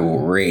turn, I will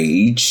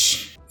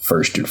rage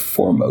first and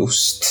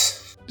foremost.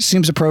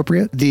 Seems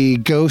appropriate. The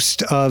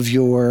ghost of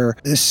your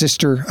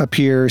sister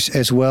appears,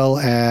 as well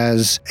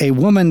as a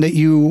woman that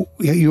you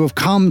have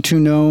come to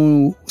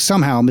know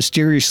somehow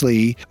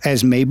mysteriously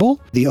as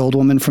Mabel, the old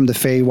woman from the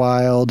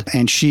Feywild.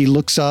 And she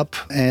looks up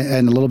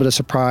and a little bit of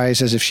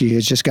surprise, as if she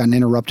has just gotten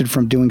interrupted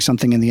from doing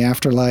something in the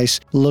afterlife,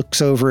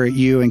 looks over at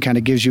you and kind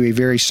of gives you a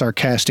very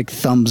sarcastic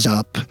thumbs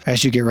up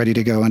as you get ready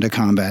to go into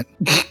combat.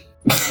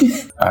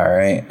 All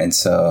right. And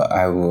so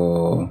I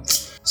will...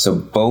 So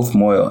both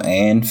Moyle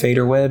and Fade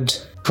are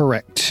webbed?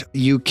 Correct.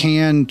 You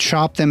can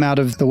chop them out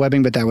of the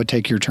webbing, but that would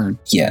take your turn.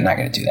 Yeah, not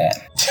going to do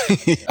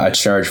that. I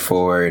charge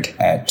forward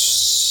at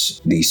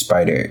the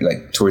spider,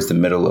 like towards the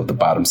middle of the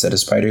bottom set of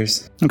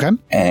spiders. Okay.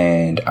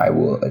 And I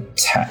will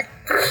attack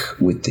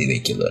with the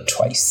Avicula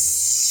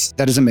twice.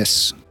 That is a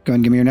miss. Go ahead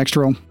and give me your next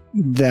roll.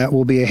 That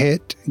will be a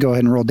hit. Go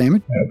ahead and roll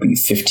damage. That'll be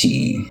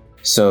 15.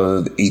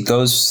 So he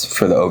goes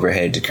for the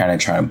overhead to kind of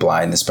try and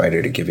blind the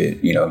spider to give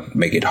it,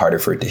 make it harder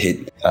for it to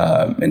hit.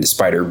 And the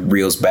spider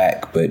reels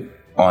back, but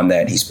on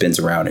that, he spins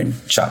around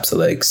and chops the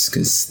legs,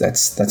 because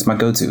that's my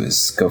go-to,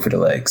 is go for the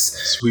legs.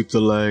 Sweep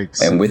the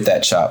legs. And with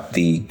that chop,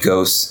 the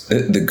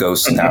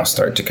ghosts now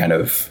start to kind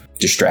of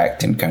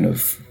distract and kind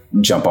of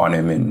jump on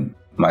him, and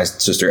my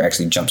sister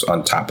actually jumps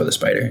on top of the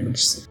spider and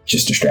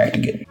just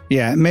distracting it.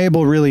 Yeah,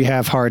 Mabel really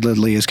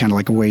half-heartedly is kind of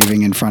like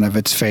waving in front of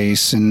its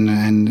face, and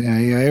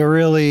I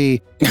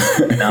really...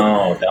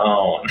 No,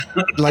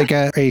 don't. Like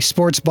a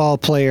sports ball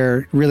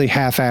player really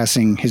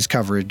half-assing his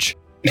coverage.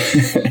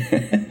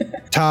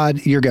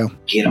 Todd, your go.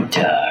 Get him,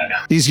 Todd.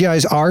 These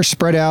guys are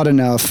spread out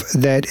enough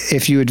that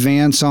if you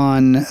advance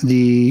on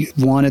the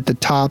one at the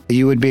top,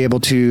 you would be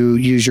able to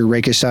use your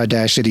Rakish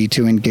Audacity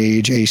to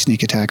engage a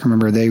sneak attack.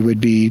 Remember, they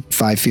would be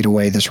 5 feet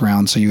away this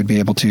round, so you would be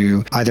able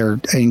to either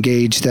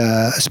engage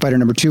the spider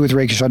number 2 with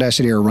Rakish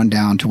Audacity or run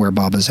down to where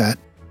Baba's at.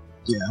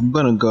 Yeah, I'm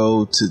going to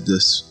go to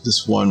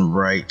this one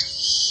right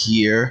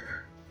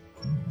here.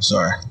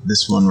 Sorry,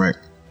 this one right.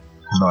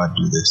 How do I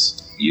do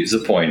this? Use a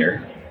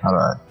pointer. How do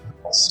I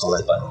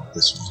select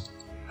this one?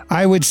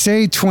 I would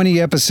say 20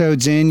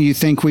 episodes in, you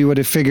think we would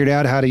have figured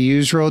out how to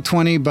use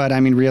Roll20, but I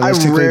mean,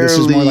 realistically, this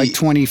is more like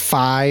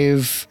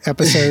 25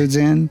 episodes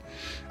in.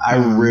 I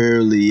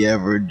rarely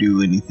ever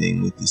do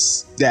anything with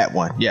this. That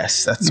one.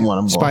 Yes, that's the one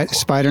I'm going for.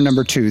 Spider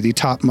number 2, the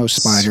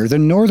topmost spider, the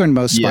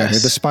northernmost spider,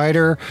 the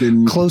spider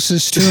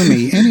closest to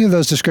me. Any of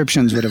those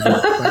descriptions would have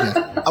worked.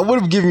 Yeah. I would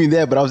have given you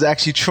that, but I was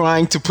actually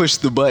trying to push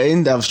the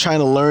button. I was trying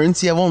to learn.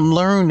 See, I won't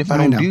learn if I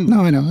don't do.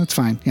 No, I know. That's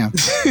fine. Yeah.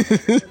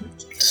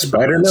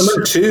 Spider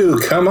number 2,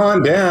 come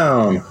on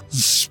down.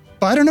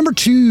 Spider number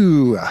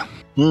 2.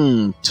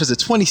 So it's a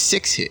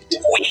 26 hit.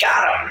 We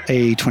got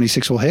him. A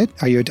 26 will hit.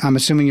 I'm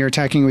assuming you're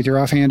attacking with your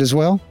offhand as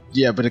well?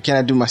 Yeah, but can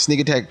I do my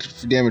sneak attack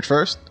damage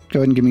first? Go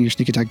ahead and give me your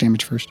sneak attack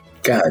damage first.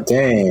 God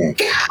dang.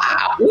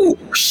 Ooh,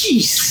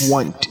 jeez.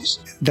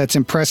 20. That's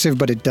impressive,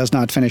 but it does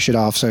not finish it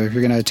off. So if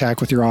you're going to attack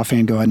with your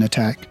offhand, go ahead and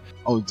attack.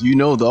 Oh, you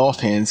know the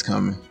offhand's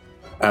coming.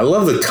 I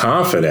love the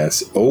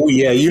confidence. Oh,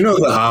 yeah, you know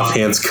the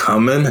offhand's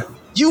coming.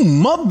 You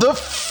mother...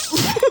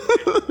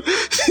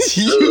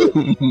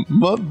 you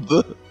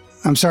mother...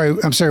 I'm sorry.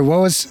 What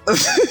was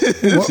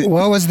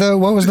what was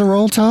the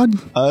roll, Todd?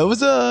 It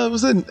was a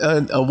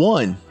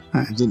 1.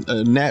 It was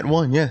a nat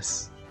 1.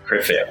 Yes.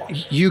 Crit fail.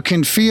 You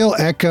can feel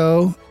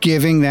Echo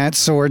giving that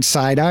sword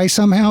side eye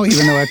somehow,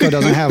 even though Echo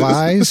doesn't have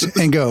eyes.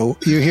 And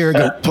you hear it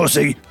go,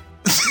 pussy.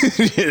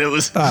 It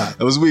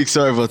was weak.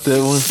 Sorry about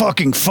that one.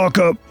 Fucking fuck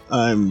up.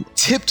 I'm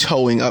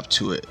tiptoeing up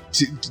to it,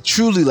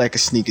 truly like a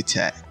sneak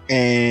attack.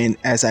 And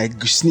as I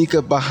sneak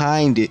up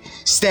behind it,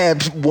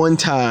 stab one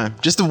time,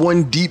 just a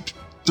one deep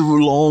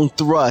long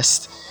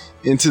thrust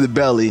into the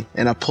belly,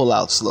 and I pull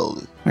out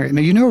slowly. All right,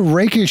 now you know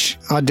Rakish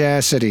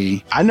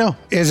Audacity. I know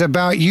is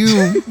about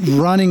you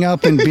running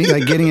up and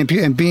getting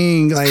and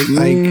being like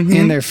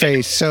in their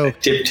face. So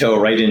tiptoe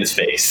right in his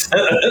face.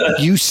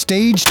 You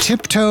stage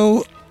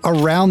tiptoe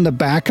around the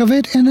back of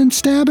it and then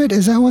stab it?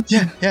 Is that what?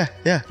 Yeah.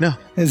 No.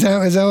 Is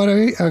that what I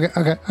mean? Okay.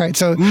 All right.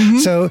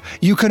 So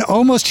you can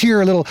almost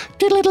hear a little,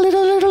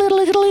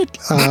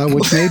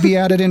 which may be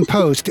added in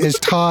post, as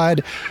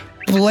Todd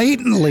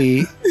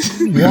blatantly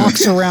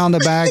walks around the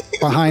back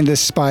behind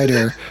this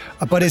spider,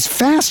 but is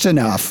fast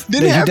enough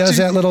that he does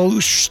that little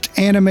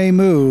anime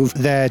move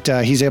that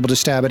he's able to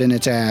stab it in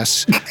its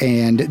ass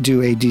and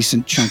do a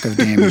decent chunk of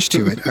damage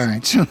to it. All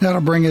right, so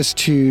that'll bring us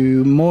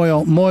to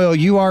Moyle. Moyle,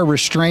 you are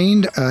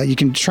restrained. You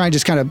can try and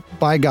just kind of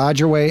by God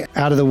your way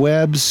out of the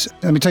webs.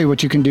 Let me tell you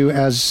what you can do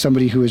as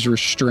somebody who is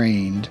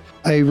restrained.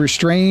 A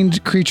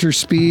restrained creature's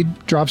speed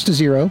drops to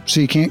 0, so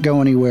you can't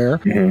go anywhere.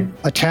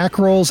 Mm-hmm. Attack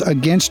rolls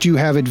against you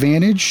have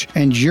advantage,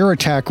 and your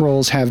attack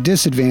rolls have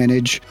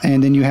disadvantage,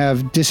 and then you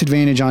have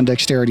disadvantage on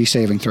dexterity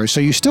saving throws. So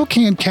you still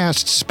can't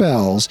cast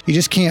spells, you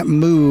just can't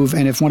move,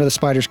 and if one of the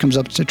spiders comes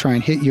up to try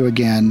and hit you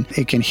again,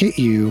 it can hit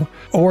you,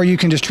 or you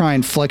can just try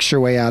and flex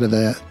your way out of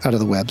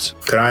the webs.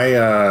 Could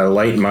I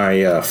light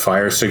my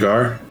fire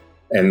cigar?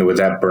 And would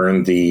that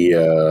burn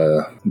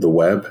the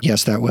web?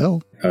 Yes, that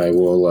will. I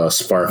will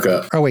spark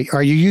up. Oh, wait.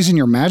 Are you using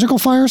your magical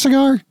fire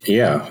cigar?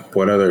 Yeah.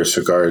 What other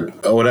cigar?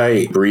 Oh, would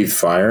I breathe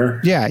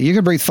fire? Yeah, you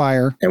could breathe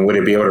fire. And would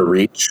it be able to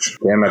reach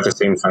them at the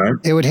same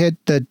time? It would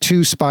hit the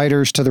 2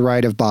 spiders to the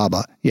right of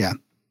Baba. Yeah.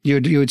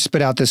 You would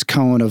spit out this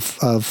cone of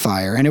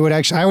fire. And it would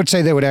actually, I would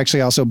say that would actually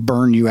also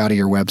burn you out of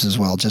your webs as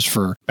well, just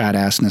for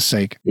badassness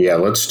sake. Yeah,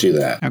 let's do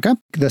that. Okay.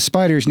 The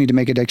spiders need to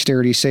make a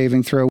dexterity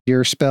saving throw.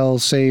 Your spell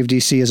save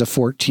DC is a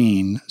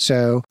 14.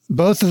 So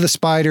both of the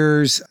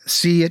spiders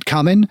see it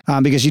coming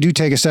because you do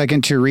take a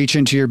second to reach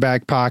into your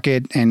back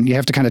pocket and you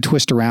have to kind of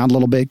twist around a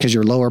little bit because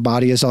your lower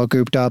body is all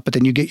gooped up. But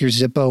then you get your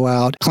Zippo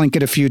out, clink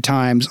it a few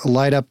times,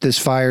 light up this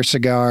fire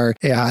cigar.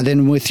 Yeah,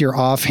 then with your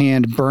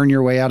offhand, burn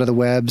your way out of the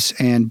webs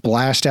and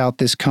blast out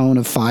this cone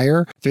of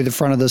fire through the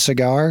front of the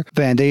cigar.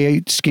 And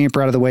they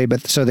scamper out of the way,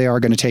 but so they are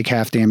going to take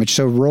half damage.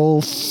 So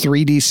roll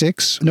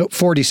 3d6. No,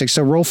 4d6.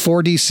 So roll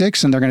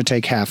 4d6 and they're going to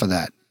take half of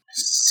that.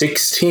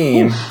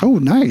 16. Oh,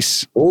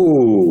 nice.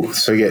 Ooh,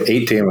 so you get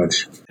 8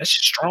 damage. That's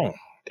strong.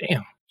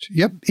 Damn.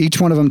 Yep.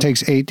 Each one of them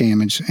takes 8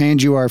 damage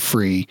and you are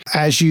free.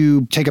 As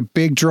you take a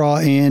big draw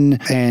in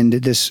and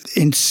this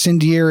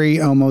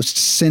incendiary, almost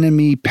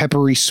cinnamony,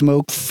 peppery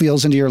smoke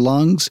feels into your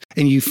lungs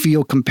and you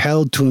feel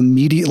compelled to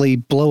immediately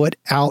blow it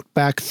out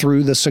back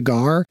through the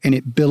cigar and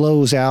it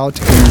billows out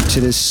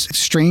into this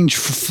strange,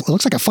 it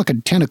looks like a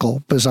fucking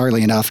tentacle,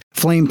 bizarrely enough,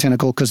 flame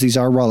tentacle, because these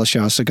are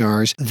Rollishaw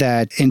cigars,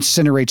 that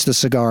incinerates the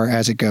cigar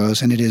as it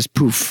goes and it is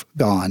poof,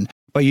 gone.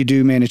 But you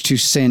do manage to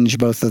singe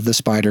both of the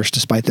spiders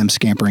despite them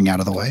scampering out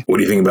of the way. What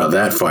do you think about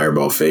that,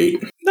 Fireball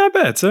Fate? Not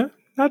bad, sir.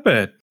 Not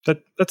bad.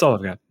 That's all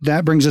I've got.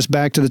 That brings us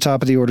back to the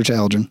top of the order to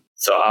Eldrin.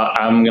 So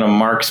I'm going to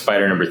mark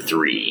spider number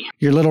 3.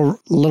 Your little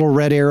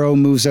red arrow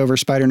moves over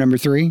spider number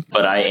 3.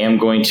 But I am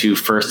going to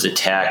first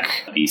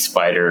attack the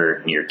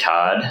spider near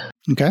Todd.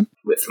 Okay.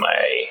 With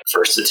my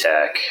first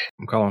attack.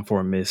 I'm calling for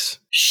a miss.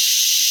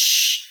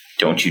 Shh.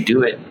 Don't you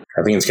do it.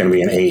 I think it's going to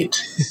be an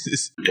 8.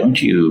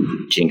 Don't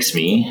you jinx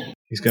me.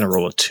 He's going to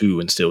roll a 2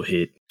 and still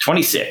hit.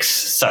 26.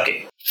 Suck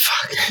it.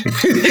 Fuck.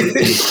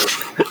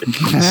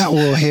 That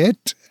will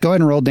hit. Go ahead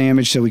and roll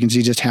damage so we can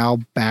see just how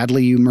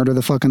badly you murder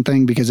the fucking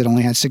thing because it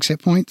only had 6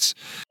 hit points.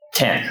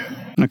 10.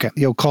 Okay.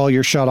 You'll call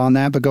your shot on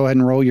that, but go ahead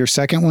and roll your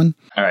second one.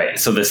 All right.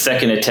 So the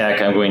second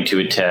attack, I'm going to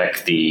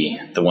attack the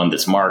one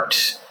that's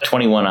marked.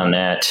 21 on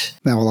that.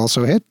 That will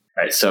also hit.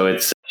 All right. So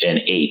it's an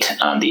 8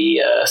 on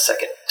the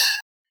second.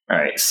 All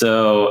right,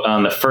 so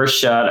on the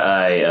first shot,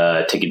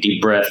 I take a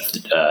deep breath,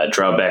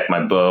 draw back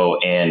my bow,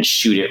 and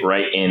shoot it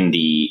right in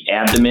the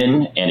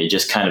abdomen, and it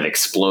just kind of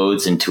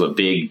explodes into a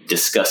big,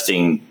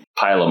 disgusting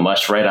pile of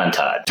mush right on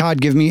Todd.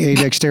 Todd, give me a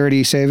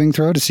dexterity saving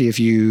throw to see if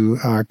you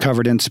are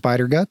covered in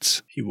spider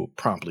guts. He will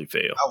promptly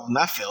fail. I will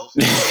not fail.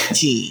 18.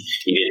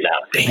 He did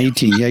not. Damn.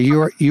 18. Yeah,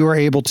 you are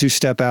able to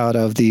step out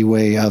of the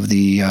way of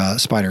the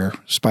spider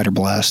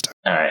blast.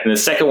 All right, and the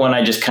second one,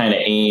 I just kind of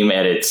aim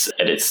at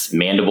its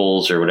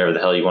mandibles or whatever the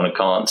hell you want to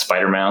call it,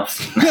 spider mouth,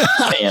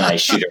 and I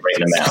shoot it right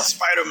in the mouth.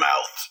 Spider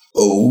mouth.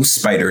 Oh,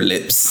 spider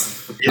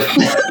lips.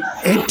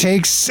 It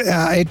takes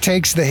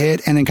the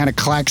hit and then kind of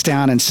clacks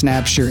down and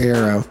snaps your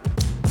arrow.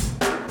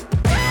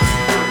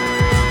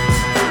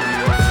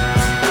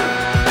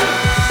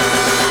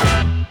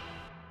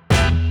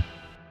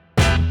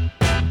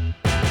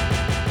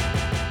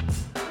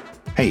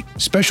 Hey,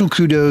 special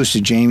kudos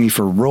to Jamie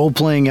for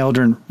role-playing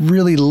Eldrin,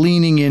 really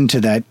leaning into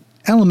that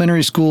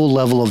elementary school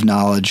level of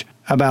knowledge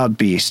about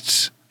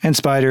beasts. And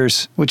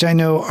spiders, which I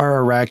know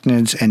are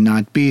arachnids and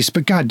not beasts,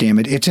 but goddamn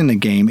it, it's in the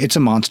game. It's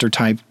a monster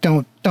type.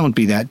 Don't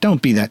be that.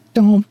 Don't be that.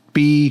 Don't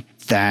be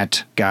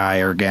that guy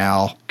or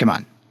gal. Come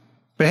on.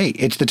 But hey,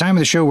 it's the time of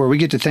the show where we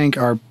get to thank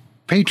our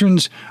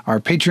patrons, our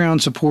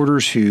Patreon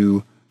supporters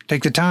who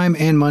take the time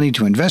and money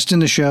to invest in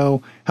the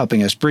show,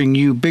 helping us bring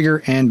you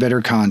bigger and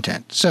better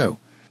content. So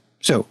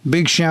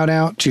big shout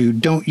out to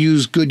Don't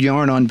Use Good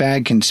Yarn on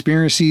Bad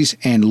Conspiracies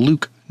and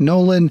Luke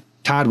Nolan.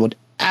 Todd would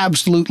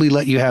absolutely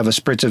let you have a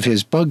spritz of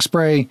his bug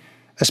spray,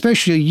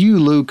 especially you,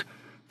 Luke,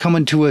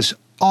 coming to us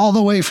all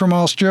the way from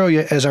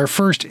Australia as our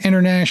first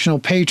international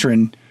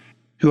patron,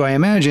 who I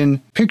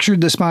imagine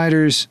pictured the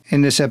spiders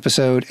in this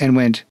episode and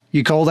went,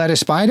 "You call that a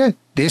spider?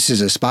 This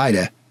is a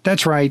spider."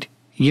 That's right.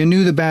 You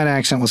knew the bad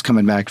accent was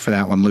coming back for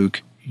that one,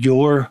 Luke.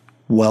 You're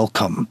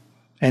welcome.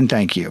 And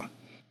thank you.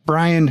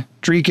 Brian,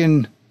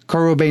 Dreeken,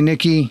 Korobe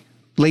Nikki,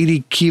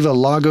 Lady Kiva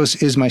Lagos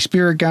is my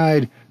spirit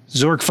guide,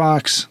 Zork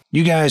Fox.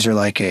 You guys are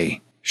like a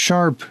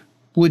sharp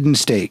wooden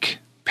stake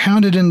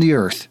pounded in the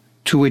earth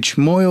to which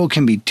Moyle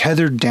can be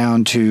tethered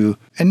down to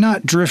and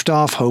not drift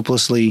off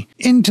hopelessly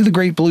into the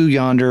great blue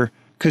yonder,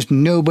 because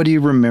nobody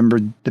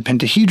remembered the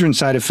pentahedron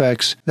side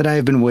effects that I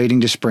have been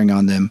waiting to spring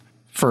on them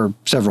for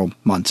several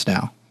months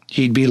now.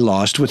 He'd be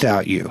lost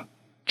without you.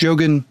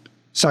 Jogan,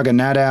 Saga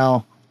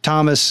Nadal,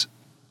 Thomas,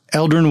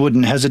 Eldrin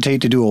wouldn't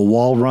hesitate to do a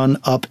wall run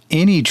up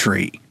any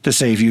tree to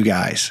save you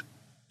guys.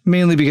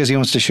 Mainly because he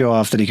wants to show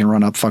off that he can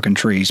run up fucking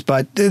trees,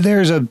 but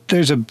there's a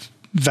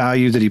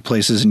value that he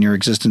places in your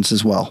existence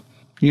as well.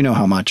 You know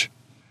how much.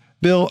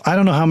 Bill, I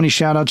don't know how many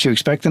shout-outs you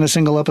expect in a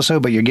single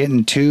episode, but you're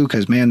getting 2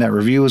 because, man, that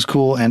review was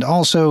cool. And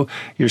also,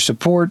 your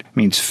support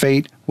means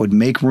fate would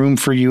make room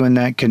for you in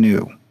that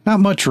canoe. Not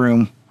much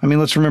room. I mean,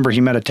 let's remember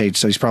he meditates,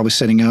 so he's probably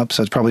sitting up,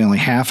 so it's probably only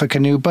half a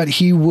canoe, but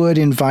he would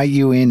invite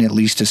you in at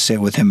least to sit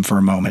with him for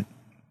a moment.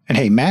 And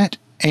hey, Matt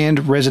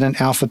and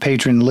resident alpha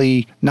patron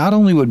Lee, not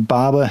only would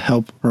Baba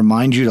help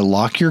remind you to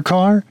lock your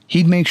car,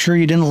 he'd make sure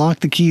you didn't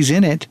lock the keys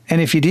in it,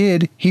 and if you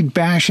did, he'd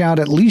bash out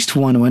at least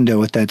one window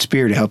with that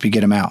spear to help you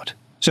get him out.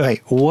 So hey,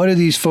 what do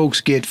these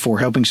folks get for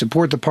helping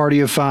support the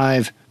Party of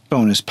 5?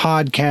 Bonus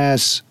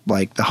podcasts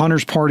like The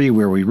Hunter's Party,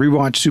 where we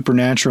rewatch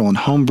Supernatural and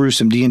homebrew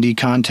some D&D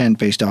content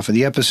based off of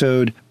the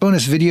episode.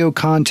 Bonus video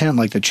content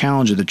like the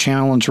Challenge of the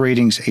Challenge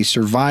ratings, a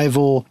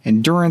survival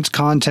endurance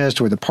contest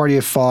where the Party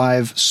of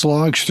 5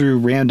 slogs through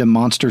random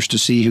monsters to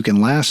see who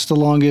can last the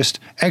longest.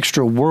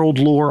 Extra world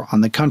lore on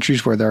the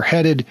countries where they're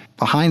headed.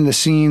 Behind the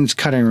scenes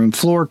cutting room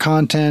floor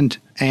content.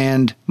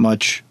 And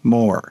much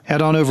more.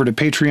 Head on over to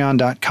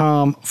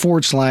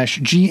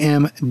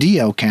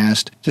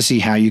patreon.com/GMDLcast to see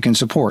how you can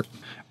support.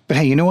 But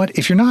hey, you know what?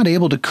 If you're not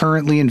able to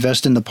currently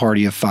invest in the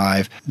Party of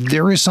 5,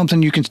 there is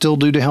something you can still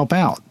do to help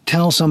out.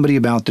 Tell somebody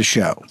about the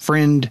show.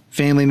 Friend,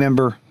 family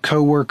member,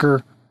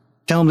 coworker.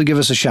 Tell them to give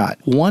us a shot.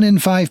 1 in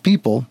 5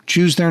 people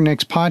choose their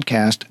next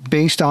podcast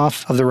based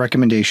off of the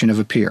recommendation of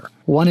a peer.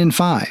 1 in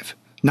 5.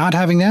 Not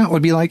having that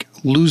would be like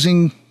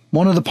losing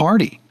one of the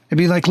party. It'd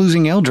be like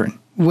losing Eldrin.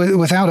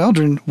 Without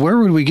Eldrin, where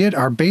would we get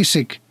our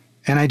basic,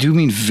 and I do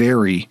mean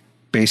very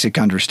basic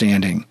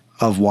understanding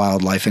of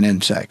wildlife and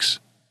insects?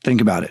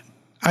 Think about it.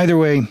 Either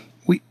way,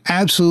 we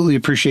absolutely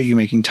appreciate you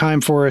making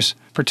time for us,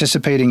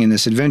 participating in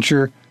this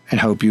adventure, and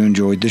hope you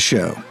enjoyed the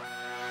show.